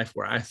in my life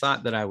where I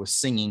thought that I was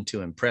singing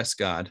to impress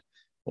God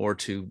or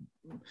to,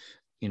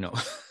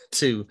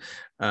 to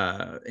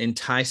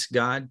entice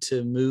God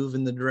to move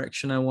in the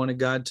direction I wanted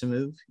God to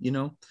move,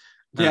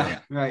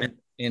 Right.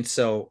 And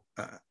so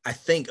I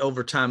think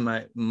over time,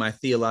 my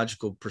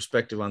theological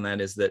perspective on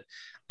that is that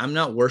I'm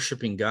not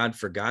worshiping God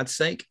for God's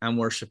sake. I'm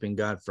worshiping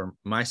God for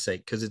my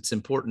sake, because it's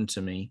important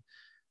to me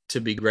to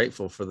be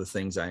grateful for the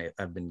things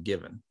I've been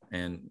given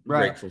and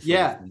grateful for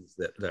the things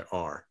that there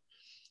are.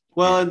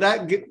 Well, and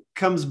that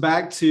comes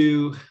back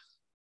to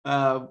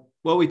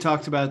what we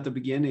talked about at the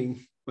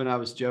beginning when I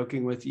was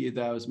joking with you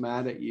that I was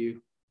mad at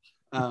you.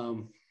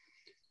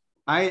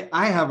 I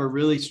have a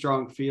really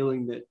strong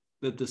feeling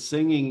that the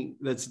singing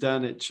that's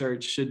done at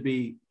church should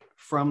be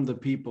from the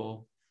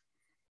people,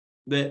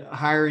 that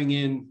hiring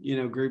in,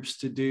 groups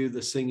to do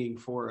the singing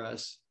for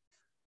us.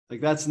 Like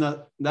that's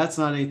not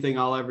anything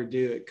I'll ever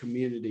do at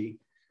community.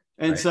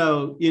 And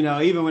so,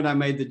 even when I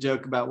made the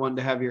joke about wanting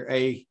to have your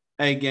A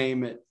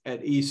game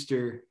at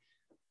Easter,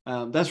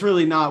 that's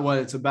really not what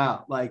it's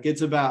about. Like,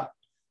 it's about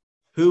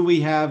who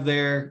we have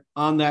there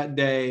on that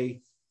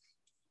day,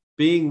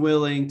 being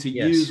willing to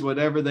use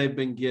whatever they've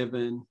been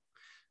given,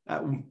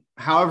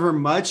 however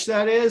much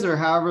that is or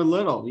however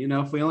little.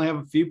 If we only have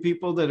a few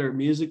people that are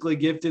musically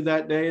gifted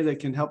that day that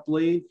can help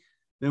lead,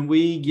 then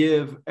we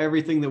give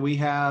everything that we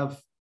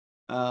have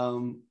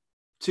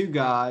to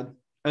God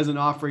as an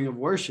offering of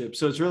worship.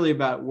 So it's really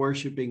about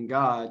worshiping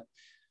God,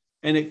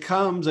 and it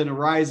comes and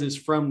arises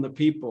from the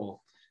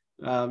people,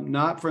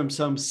 not from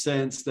some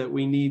sense that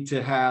we need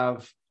to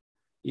have,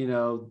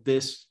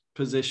 this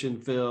position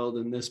filled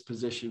and this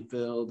position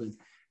filled.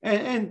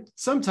 And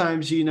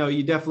sometimes,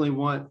 you definitely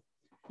want,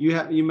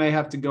 you may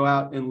have to go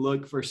out and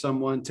look for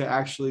someone to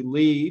actually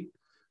lead,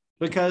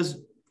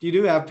 because you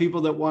do have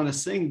people that want to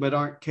sing but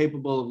aren't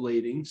capable of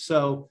leading.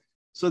 So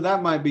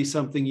that might be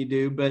something you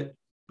do. But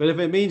if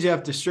it means you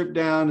have to strip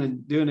down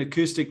and do an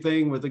acoustic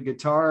thing with a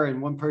guitar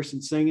and one person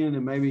singing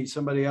and maybe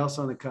somebody else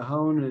on a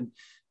cajon,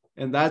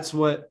 and that's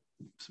what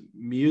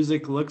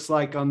music looks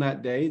like on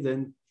that day,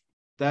 then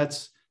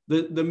that's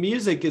the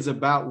music is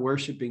about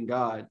worshiping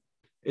God.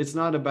 It's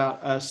not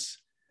about us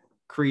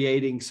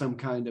creating some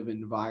kind of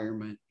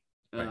environment.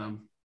 And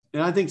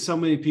I think so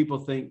many people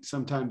think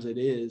sometimes it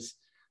is.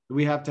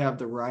 We have to have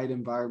the right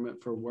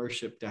environment for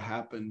worship to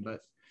happen.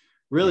 But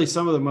really,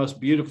 some of the most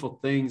beautiful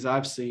things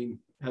I've seen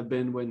have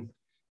been when,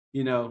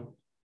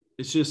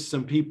 it's just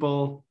some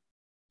people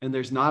and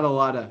there's not a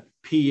lot of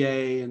PA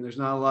and there's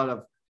not a lot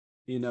of,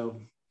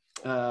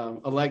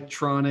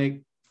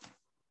 electronic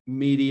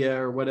media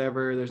or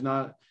whatever. There's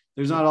not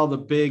all the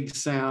big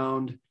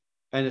sound.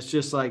 And it's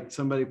just like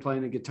somebody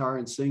playing a guitar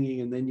and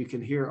singing, and then you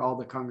can hear all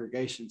the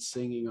congregation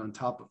singing on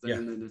top of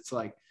them. And it's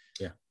like,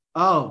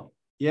 oh,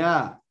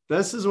 yeah,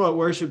 this is what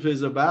worship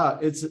is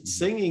about.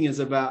 Singing is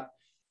about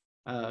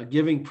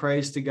giving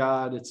praise to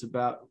God. It's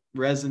about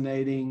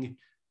resonating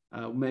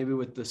maybe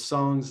with the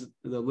songs,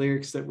 the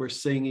lyrics that we're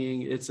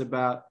singing. It's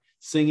about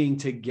singing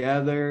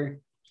together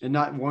and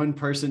not one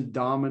person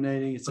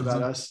dominating. It's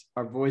about us,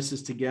 our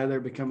voices together,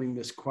 becoming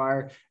this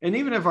choir. And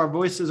even if our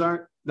voices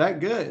aren't that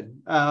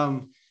good,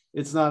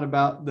 it's not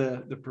about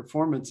the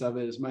performance of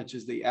it as much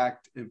as the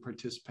act and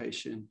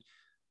participation.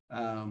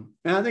 And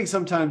I think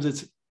sometimes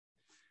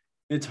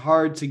it's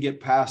hard to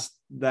get past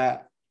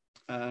that.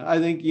 I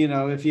think,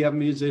 if you have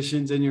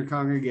musicians in your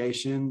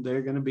congregation,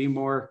 they're going to be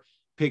more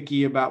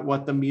picky about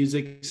what the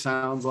music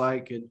sounds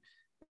like.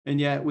 And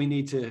yet we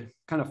need to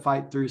kind of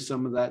fight through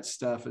some of that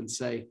stuff and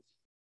say,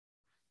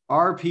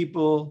 are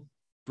people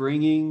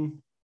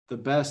bringing the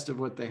best of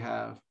what they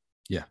have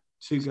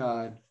to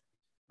God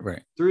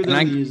through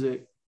the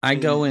music? I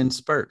go in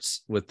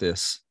spurts with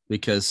this,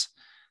 because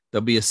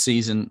there'll be a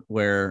season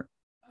where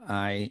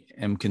I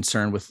am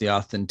concerned with the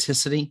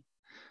authenticity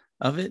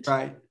of it.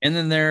 Right. And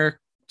then there are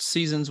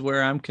seasons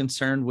where I'm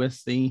concerned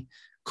with the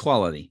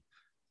quality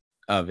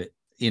of it,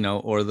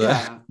 or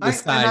the, the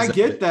size. And I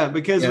get that,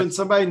 because when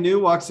somebody new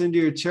walks into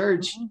your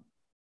church,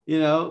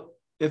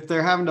 if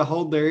they're having to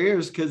hold their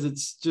ears because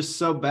it's just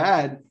so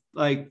bad,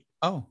 like,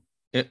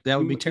 that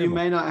would be terrible. You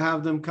may not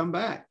have them come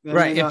back.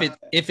 Right.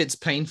 If it's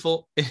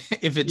painful,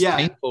 if it's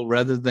painful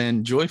rather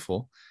than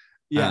joyful,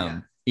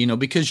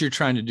 because you're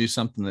trying to do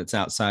something that's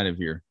outside of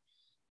your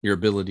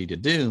ability to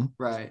do.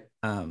 Right.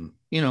 And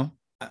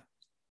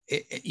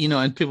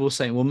people will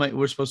say, well,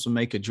 we're supposed to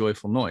make a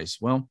joyful noise.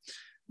 Well,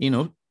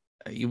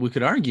 we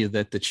could argue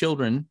that the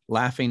children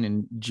laughing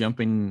and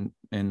jumping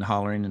and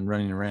hollering and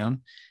running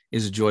around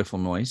is a joyful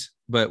noise,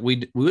 but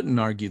we wouldn't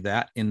argue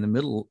that in the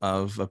middle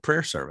of a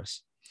prayer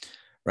service,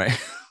 right?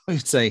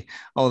 We'd say,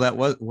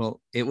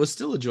 it was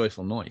still a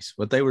joyful noise.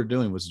 What they were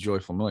doing was a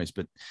joyful noise,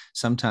 but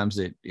sometimes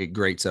it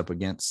grates up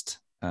against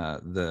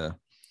the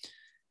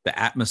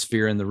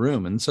atmosphere in the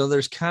room. And so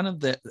there's kind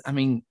of that. I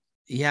mean,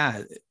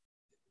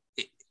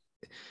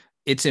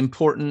 it's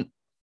important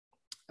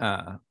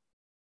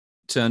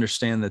to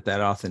understand that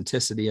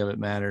authenticity of it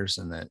matters,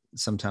 and that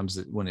sometimes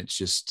when it's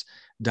just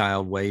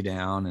dialed way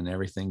down and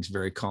everything's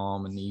very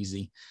calm and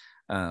easy,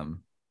 that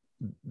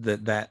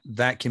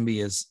can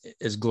be as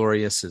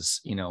glorious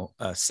as, a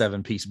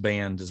 7-piece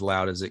band, as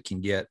loud as it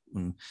can get,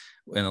 and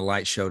a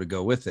light show to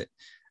go with it.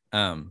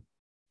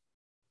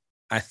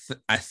 I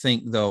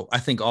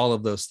think all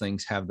of those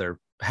things have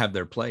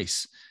their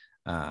place.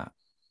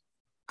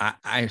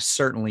 I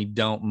certainly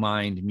don't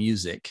mind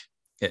music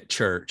at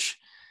church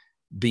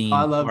being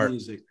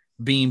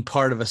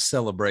part of a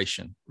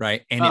celebration,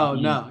 right? And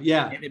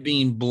and it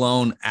being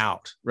blown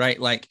out, right?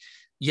 Like,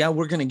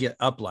 we're gonna get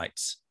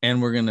uplights,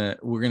 and we're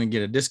gonna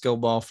get a disco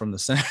ball from the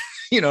center,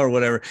 or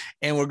whatever,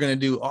 and we're gonna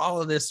do all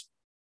of this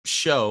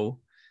show,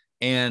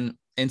 and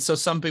so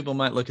some people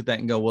might look at that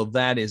and go, well,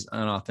 that is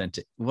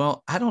unauthentic.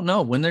 Well, I don't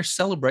know. When there's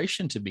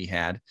celebration to be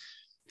had,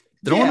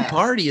 throwing a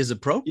party is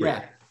appropriate.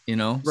 Right.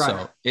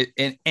 So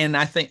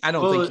I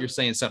don't think you're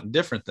saying something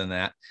different than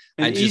that.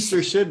 And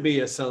Easter should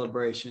be a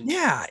celebration.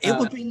 Yeah, it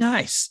would be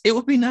nice. It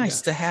would be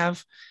nice to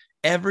have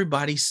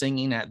everybody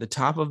singing at the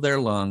top of their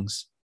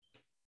lungs.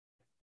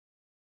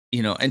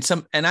 And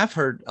I've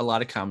heard a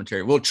lot of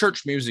commentary. Well,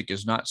 church music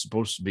is not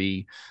supposed to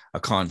be a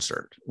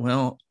concert.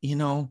 Well,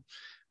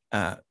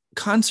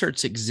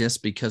 concerts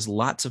exist because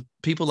lots of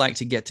people like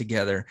to get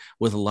together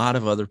with a lot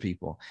of other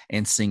people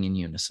and sing in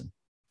unison.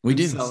 We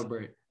do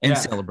celebrate.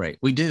 Celebrate.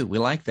 We do. We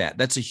like that.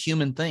 That's a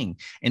human thing.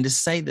 And to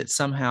say that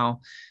somehow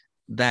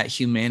that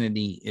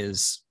humanity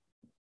is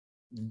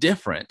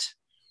different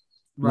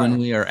when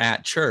we are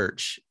at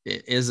church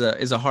is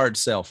a hard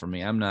sell for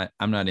me. I'm not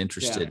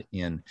interested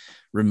in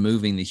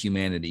removing the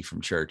humanity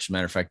from church.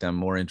 Matter of fact, I'm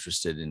more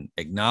interested in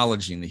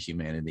acknowledging the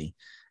humanity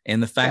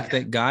and the fact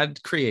that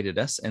God created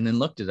us and then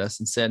looked at us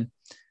and said,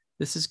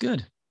 this is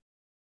good.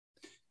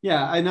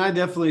 Yeah, and I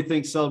definitely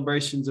think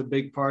celebration's a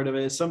big part of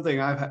it. It's something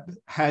I've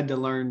had to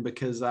learn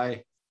because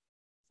I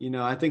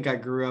think I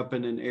grew up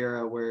in an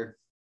era where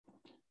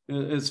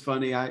it's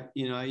funny. I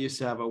used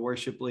to have a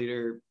worship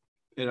leader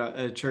at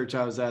a church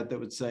I was at that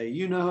would say,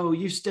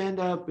 you stand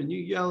up and you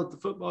yell at the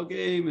football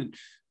game and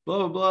blah,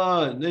 blah,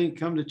 blah, and then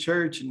come to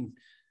church.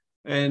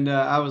 And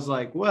I was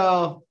like,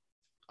 well,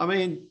 I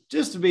mean,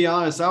 just to be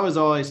honest, I was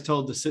always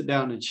told to sit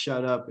down and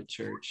shut up at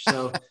church.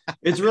 So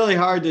it's really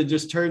hard to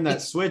just turn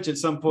that switch at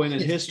some point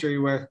in history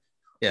where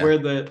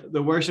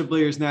the worship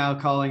leader is now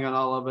calling on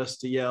all of us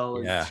to yell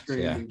and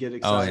scream and get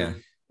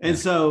excited. And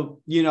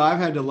so, I've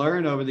had to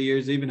learn over the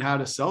years even how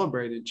to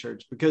celebrate in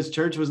church, because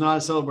church was not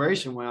a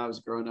celebration when I was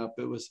growing up.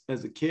 It was,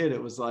 as a kid,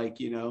 it was like,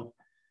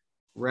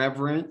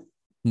 reverent,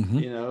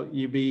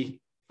 you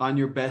be on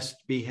your best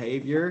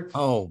behavior.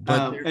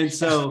 And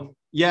so,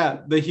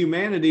 the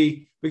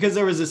humanity, because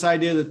there was this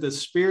idea that the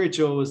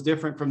spiritual was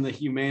different from the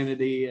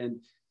humanity.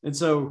 And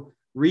so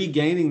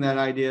regaining that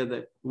idea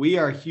that we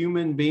are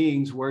human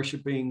beings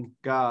worshiping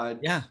God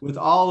with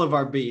all of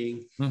our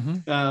being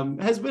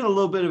has been a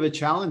little bit of a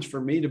challenge for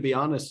me, to be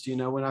honest.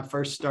 When I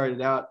first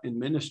started out in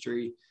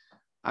ministry,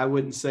 I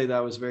wouldn't say that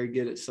I was very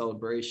good at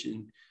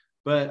celebration,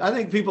 but I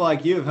think people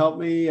like you have helped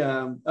me.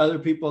 Other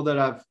people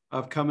that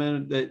I've come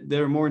in that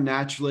they're more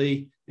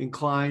naturally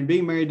inclined.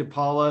 Being married to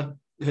Paula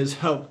has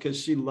helped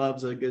because she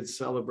loves a good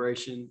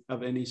celebration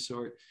of any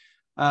sort.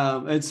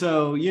 And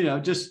so,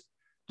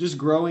 just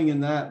growing in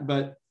that.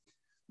 But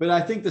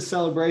I think the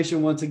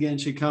celebration, once again,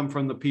 should come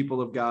from the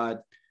people of God.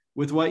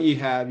 With what you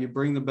have, you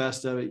bring the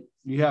best of it.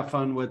 You have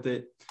fun with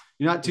it.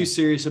 You're not too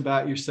serious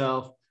about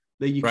yourself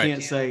that you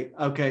can't say,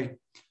 okay,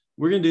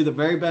 we're going to do the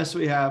very best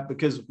we have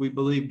because we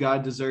believe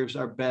God deserves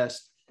our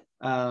best.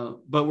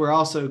 But we're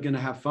also going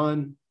to have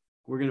fun.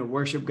 We're going to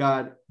worship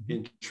God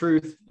in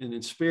truth and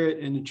in spirit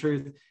and in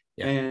truth.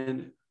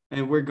 And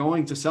we're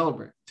going to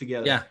celebrate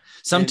together. Yeah.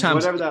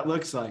 Sometimes, whatever that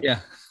looks like. Yeah.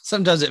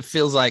 Sometimes it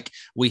feels like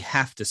we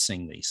have to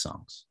sing these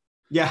songs.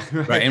 Yeah.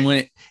 Right.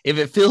 And if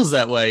it feels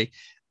that way,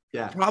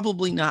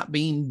 probably not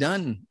being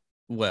done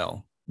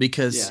well,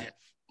 because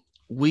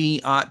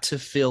we ought to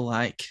feel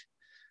like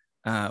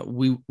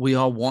we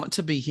all want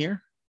to be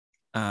here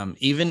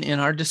Even in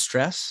our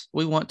distress,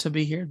 we want to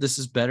be here. This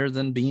is better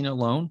than being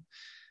alone.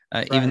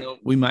 Even though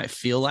we might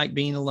feel like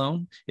being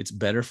alone, it's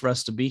better for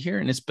us to be here,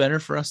 and it's better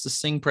for us to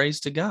sing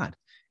praise to God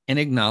and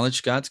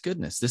acknowledge God's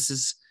goodness. This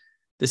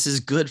is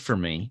good for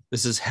me.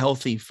 This is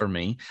healthy for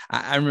me.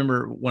 I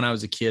remember when I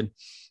was a kid,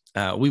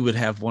 we would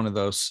have one of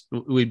those.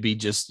 We'd be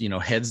just,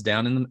 heads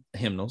down in the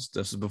hymnals.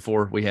 This is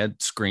before we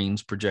had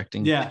screens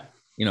projecting,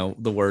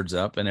 the words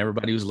up, and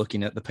everybody was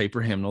looking at the paper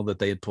hymnal that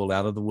they had pulled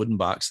out of the wooden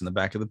box in the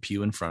back of the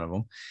pew in front of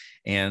them.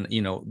 And,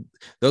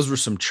 those were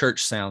some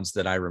church sounds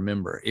that I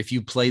remember. If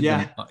you played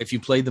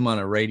them on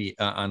a radio,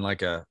 on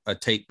like a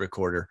tape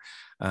recorder,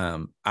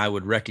 I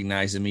would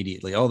recognize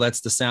immediately, oh,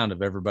 that's the sound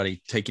of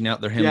everybody taking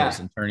out their hymnals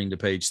and turning to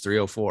page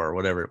 304 or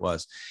whatever it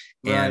was.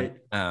 And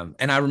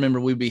I remember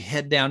we'd be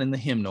head down in the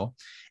hymnal,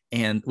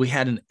 and we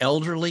had an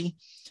elderly,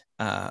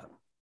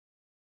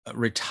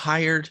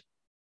 retired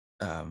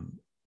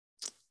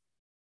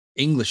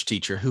English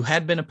teacher who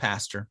had been a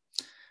pastor,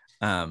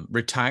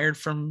 retired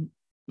from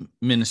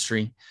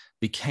ministry,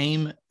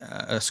 became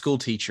a school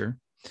teacher,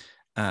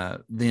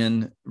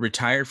 then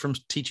retired from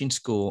teaching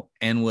school,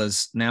 and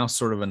was now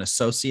sort of an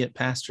associate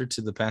pastor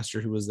to the pastor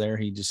who was there.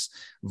 He just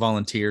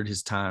volunteered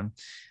his time.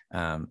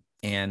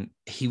 And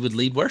he would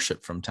lead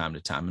worship from time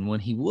to time. And when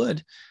he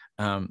would,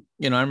 I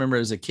remember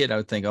as a kid, I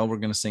would think, oh, we're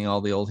going to sing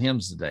all the old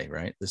hymns today,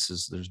 right?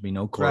 There's be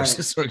no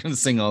choruses. We're going to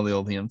sing all the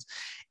old hymns.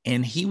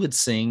 And he would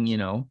sing,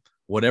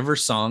 whatever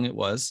song it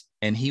was,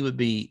 and he would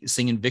be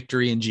singing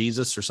Victory in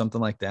Jesus or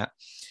something like that.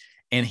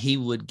 And he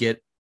would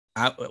get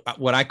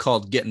what I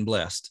called getting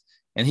blessed,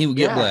 and he would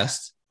get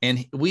blessed,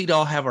 and we'd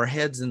all have our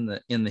heads in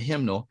the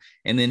hymnal,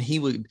 and then he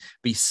would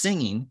be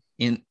singing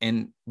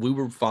and we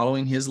were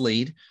following his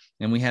lead,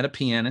 and we had a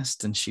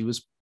pianist, and she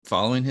was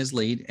following his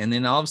lead. And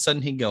then all of a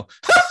sudden he'd go,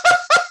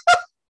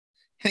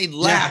 and he'd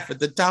laugh at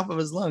the top of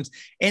his lungs.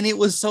 And it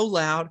was so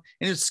loud,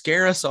 and it would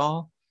scare us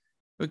all.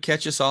 It would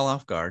catch us all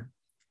off guard.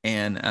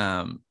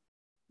 And,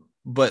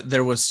 but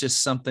there was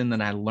just something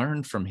that I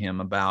learned from him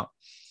about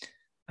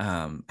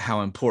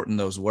how important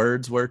those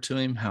words were to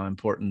him, how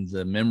important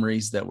the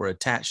memories that were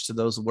attached to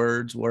those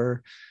words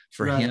were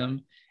for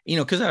him.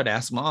 Because I would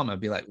ask Mom, I'd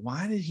be like,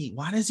 why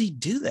does he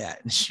do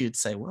that? And she would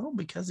say, well,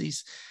 because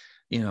he's,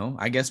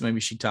 I guess maybe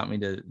she taught me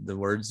the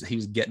words. He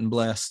was getting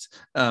blessed.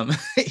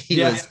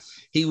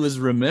 He was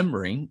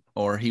remembering,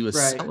 or he was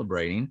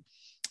celebrating.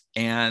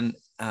 And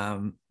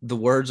the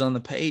words on the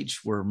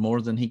page were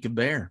more than he could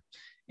bear.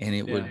 And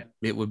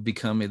it would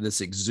become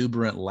this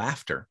exuberant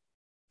laughter.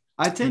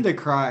 I tend to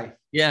cry.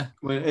 Yeah.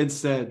 When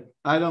instead,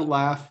 I don't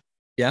laugh.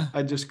 Yeah.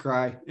 I just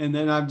cry. And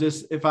then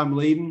if I'm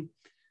leading,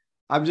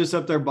 I'm just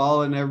up there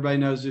bawling. Everybody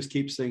knows, just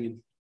keep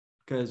singing,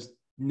 because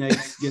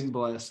Nate's getting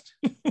blessed,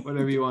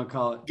 whatever you want to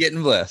call it.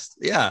 Getting blessed.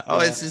 Yeah.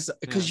 Oh, it's just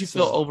because you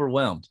feel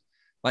overwhelmed.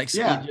 You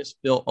just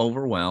feel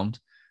overwhelmed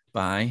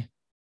by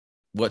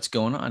what's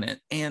going on.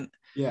 And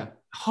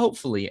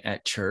hopefully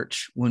at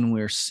church, when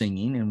we're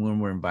singing and when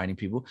we're inviting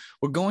people,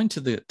 we're going to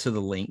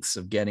the lengths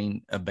of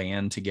getting a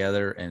band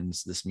together and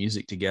this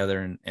music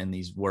together and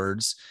these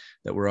words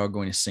that we're all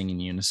going to sing in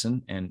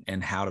unison,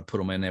 and how to put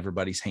them in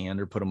everybody's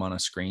hand or put them on a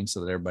screen so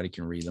that everybody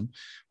can read them.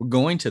 We're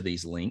going to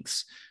these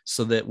lengths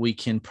so that we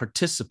can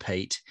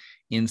participate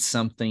in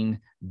something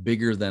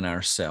bigger than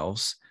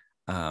ourselves,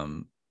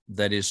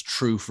 that is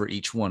true for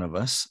each one of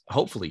us,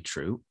 hopefully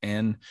true,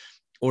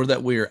 or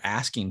that we're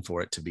asking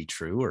for it to be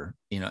true, or,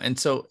 and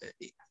so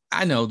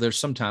I know there's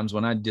sometimes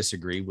when I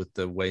disagree with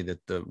the way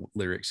that the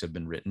lyrics have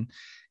been written,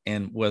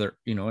 and whether,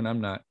 and I'm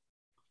not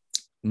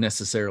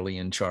necessarily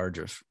in charge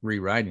of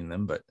rewriting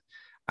them, but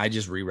I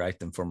just rewrite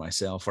them for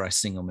myself, or I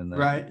sing them in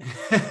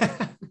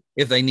the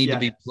if they need to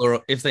be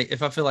plural, if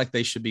I feel like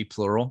they should be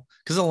plural,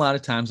 because a lot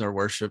of times our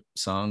worship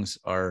songs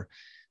are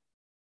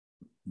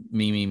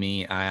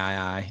me,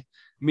 I,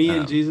 me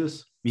and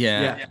Jesus.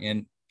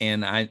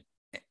 And I,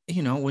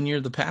 when you're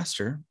the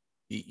pastor,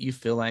 you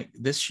feel like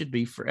this should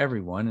be for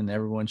everyone, and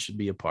everyone should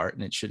be a part,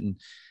 and it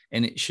shouldn't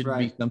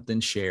be something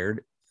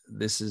shared.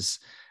 This is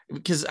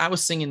because I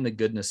was singing the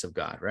goodness of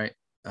God, right?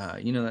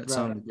 That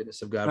song, The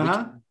Goodness of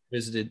God. We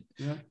visited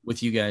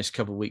with you guys a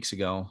couple of weeks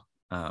ago.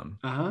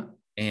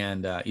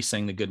 And you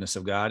sang The Goodness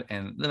of God.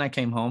 And then I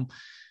came home,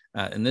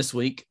 and this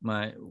week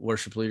my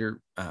worship leader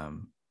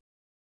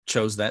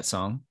chose that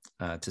song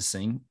to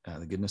sing,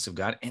 The Goodness of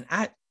God. And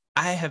I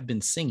have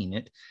been singing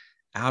it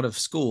out of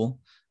school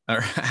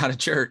or out of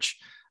church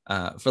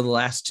for the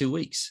last 2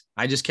 weeks.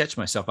 I just catch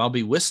myself. I'll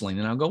be whistling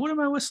and I'll go, what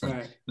am I whistling?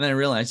 And then I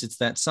realize it's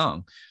that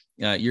song.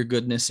 Your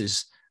goodness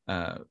is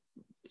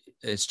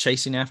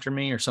chasing after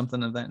me, or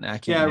something of that. I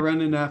can't remember.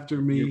 Running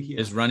after me.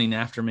 Is running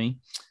after me.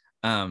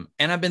 And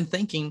I've been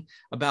thinking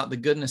about the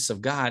goodness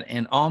of God,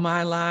 and all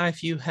my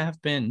life you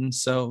have been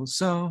so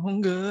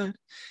good,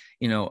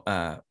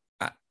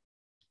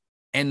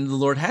 and the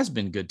Lord has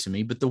been good to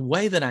me. But the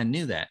way that I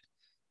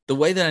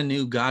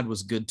knew God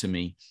was good to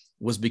me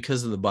was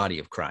because of the body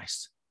of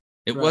Christ.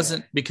 It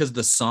wasn't because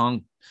the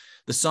song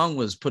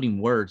was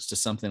putting words to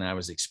something I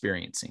was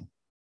experiencing.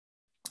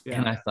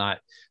 And I thought,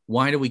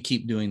 why do we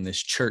keep doing this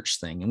church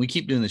thing? And we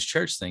keep doing this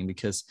church thing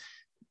because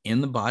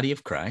in the body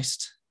of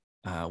Christ.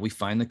 We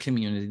find the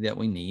community that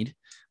we need.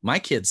 My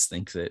kids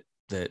think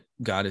that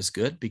God is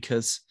good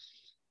because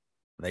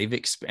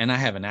and I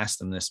haven't asked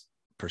them this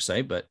per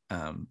se, but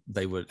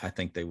I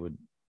think they would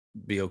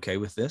be okay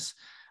with this.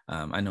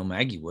 I know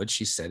Maggie would.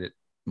 She said it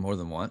more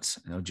than once.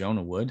 I know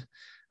Jonah would,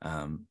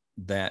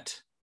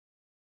 that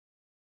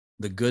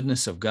the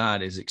goodness of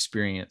God is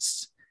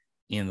experienced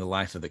in the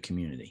life of the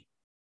community.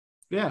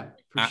 Yeah,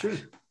 for sure.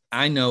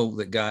 I know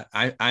that God,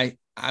 I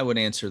would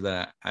answer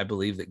that. I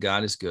believe that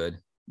God is good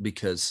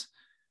because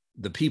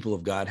the people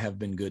of God have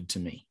been good to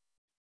me.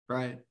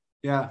 Right.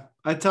 Yeah.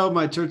 I tell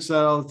my church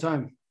that all the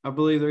time. I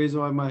believe the reason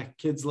why my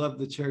kids love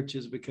the church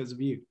is because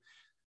of you.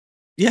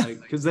 Yeah.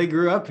 Because they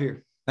grew up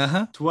here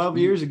 12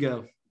 years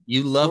ago.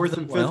 You love 4th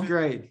and 5th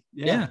grade.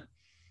 Yeah.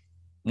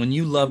 When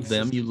you love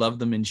them, you love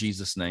them in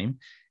Jesus' name.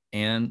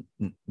 And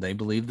they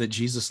believe that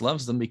Jesus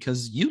loves them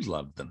because you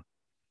love them.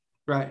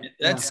 Right.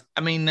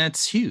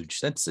 That's huge.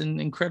 That's an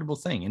incredible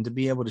thing. And to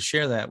be able to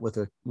share that with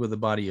a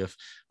body of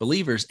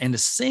believers and to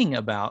sing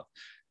about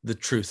the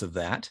truth of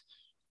that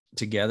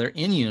together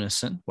in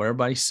unison, where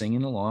everybody's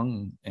singing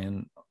along,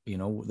 and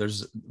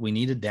we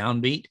need a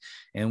downbeat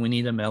and we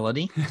need a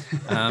melody.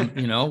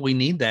 We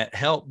need that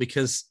help,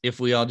 because if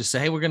we all just say,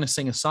 hey, we're going to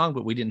sing a song,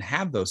 but we didn't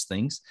have those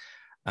things,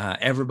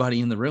 everybody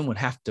in the room would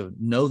have to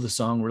know the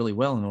song really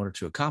well in order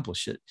to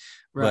accomplish it.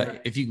 Right.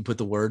 But if you can put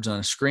the words on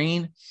a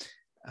screen,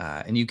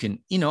 and you can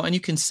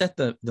set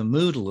the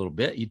mood a little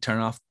bit. You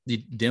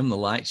dim the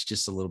lights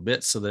just a little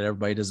bit so that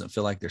everybody doesn't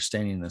feel like they're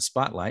standing in the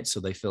spotlight, so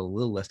they feel a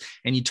little less.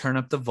 And you turn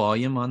up the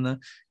volume on the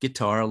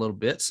guitar a little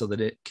bit so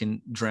that it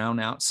can drown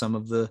out some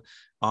of the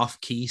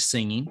off-key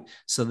singing,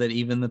 so that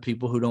even the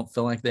people who don't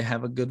feel like they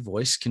have a good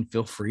voice can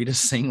feel free to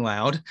sing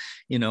loud.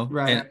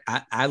 Right.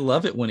 And I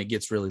love it when it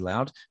gets really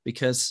loud,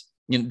 because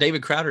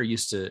David Crowder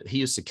used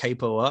to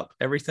capo up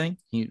everything.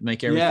 He'd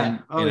make everything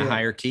in a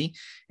higher key.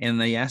 And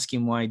they asked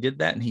him why he did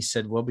that. And he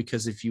said, well,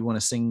 because if you want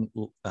to sing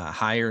a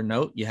higher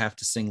note, you have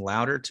to sing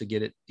louder to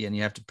get it, and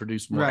you have to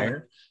produce more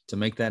air to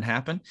make that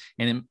happen.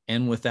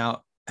 And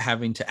without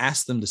having to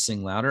ask them to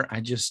sing louder, I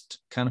just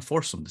kind of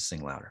force them to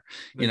sing louder,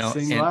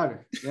 sing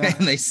louder. Yeah.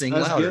 And they sing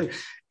That's louder.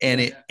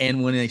 Good.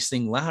 And when they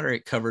sing louder,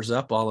 it covers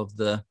up all of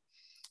the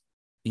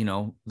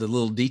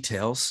little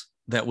details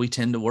that we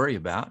tend to worry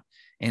about.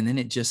 And then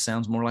it just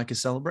sounds more like a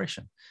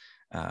celebration.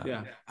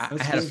 I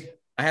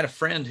had a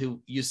friend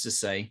who used to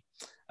say,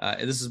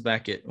 this is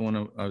back at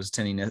when I was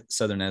attending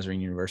Southern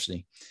Nazarene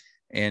University,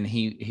 and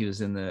he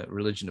was in the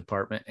religion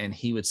department, and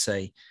he would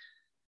say,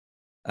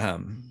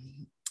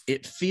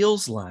 it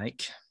feels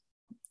like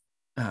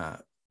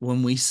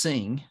when we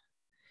sing,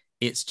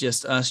 it's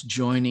just us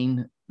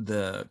joining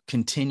the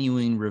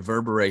continuing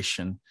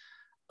reverberation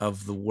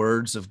of the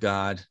words of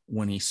God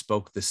when he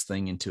spoke this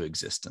thing into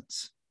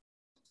existence.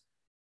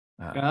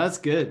 That's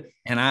good.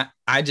 And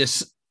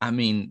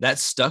that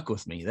stuck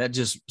with me. That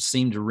just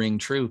seemed to ring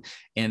true.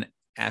 And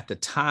at the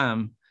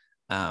time,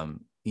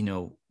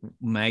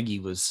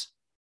 Maggie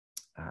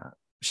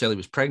Shelley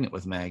was pregnant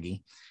with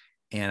Maggie.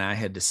 And I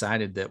had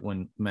decided that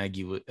when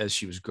Maggie, as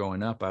she was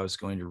growing up, I was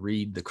going to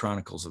read the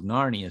Chronicles of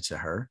Narnia to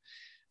her.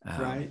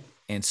 Right.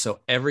 And so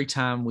every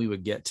time we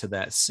would get to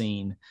that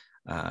scene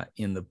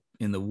in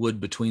the wood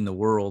between the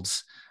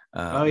worlds,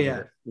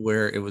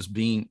 where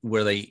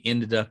they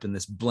ended up in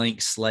this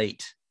blank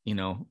slate,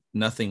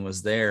 nothing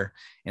was there.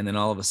 And then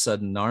all of a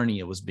sudden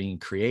Narnia was being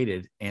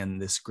created,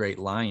 and this great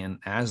lion,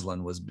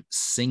 Aslan, was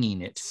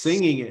singing it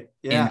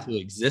into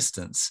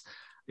existence.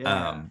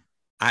 Yeah.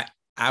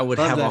 I would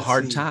have a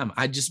hard time.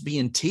 I'd just be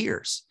in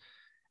tears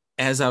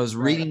as I was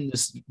reading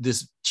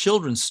this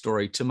children's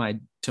story to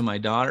my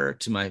daughter,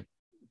 to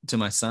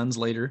my sons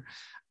later.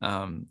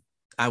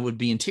 I would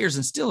be in tears.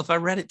 And still, if I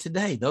read it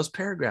today, those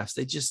paragraphs,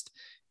 they just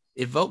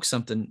evoke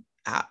something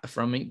out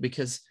from me,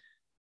 because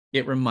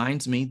it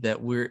reminds me that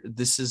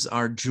this is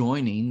our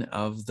joining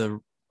of the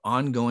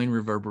ongoing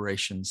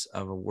reverberations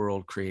of a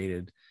world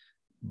created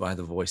by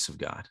the voice of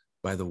God,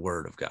 by the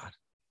word of God.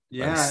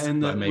 Yeah.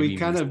 And we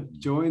kind of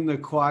join the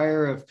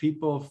choir of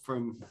people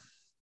from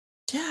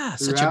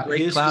such a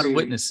great history. Cloud of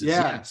witnesses.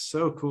 Yeah.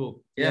 So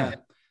cool. Yeah.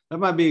 That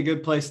might be a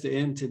good place to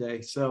end today.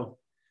 So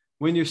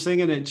when you're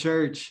singing at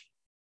church,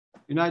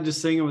 you're not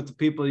just singing with the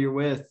people you're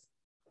with.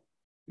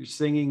 You're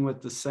singing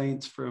with the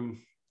saints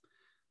from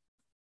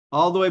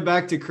all the way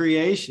back to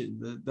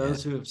creation,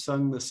 those who have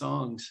sung the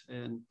songs,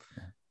 and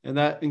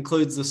that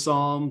includes the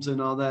Psalms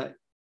and all that,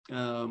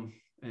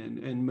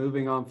 and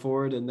moving on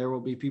forward. And there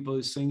will be people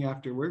who sing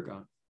after we're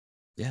gone.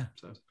 Yeah.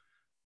 So,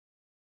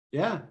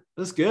 yeah,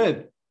 that's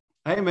good.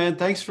 Hey, man,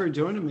 thanks for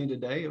joining me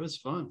today. It was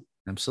fun.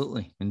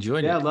 Absolutely.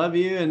 Enjoyed it. Yeah, I love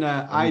you. And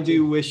I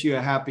do wish you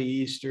a happy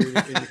Easter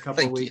in a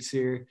couple of weeks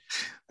here.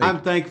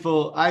 I'm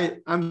thankful.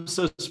 I'm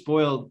so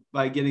spoiled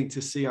by getting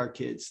to see our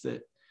kids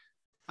that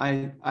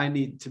I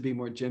need to be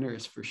more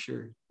generous for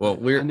sure. Well,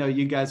 I know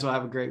you guys will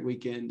have a great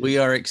weekend. We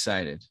are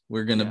excited.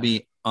 We're going to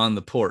be on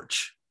the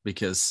porch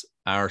because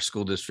our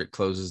school district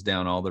closes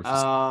down all their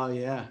facilities.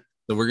 Oh, yeah.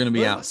 So we're going to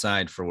be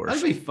outside for worship.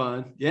 That'll be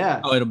fun. Yeah.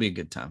 Oh, it'll be a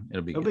good time.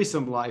 There'll be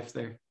some life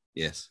there.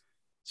 Yes.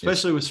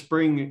 especially with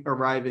spring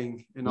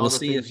arriving and all the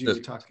things you were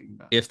talking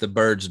about. If the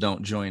birds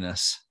don't join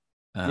us,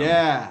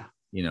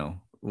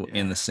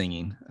 in the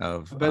singing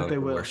of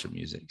worship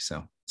music.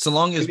 So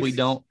long as we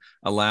don't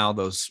allow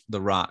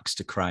the rocks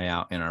to cry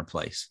out in our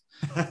place.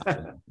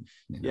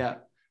 Yeah.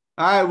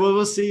 All right. Well,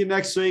 we'll see you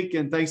next week.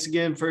 And thanks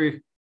again for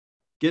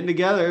getting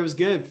together. It was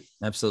good.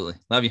 Absolutely.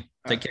 Love you.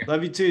 Take care.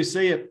 Love you too.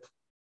 See you.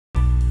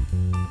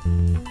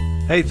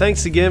 Hey,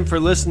 thanks again for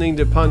listening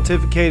to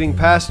Pontificating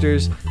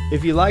Pastors.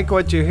 If you like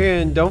what you're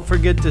hearing, don't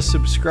forget to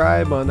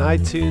subscribe on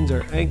iTunes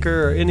or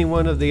Anchor or any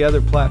one of the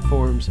other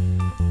platforms.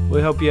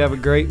 We hope you have a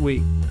great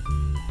week.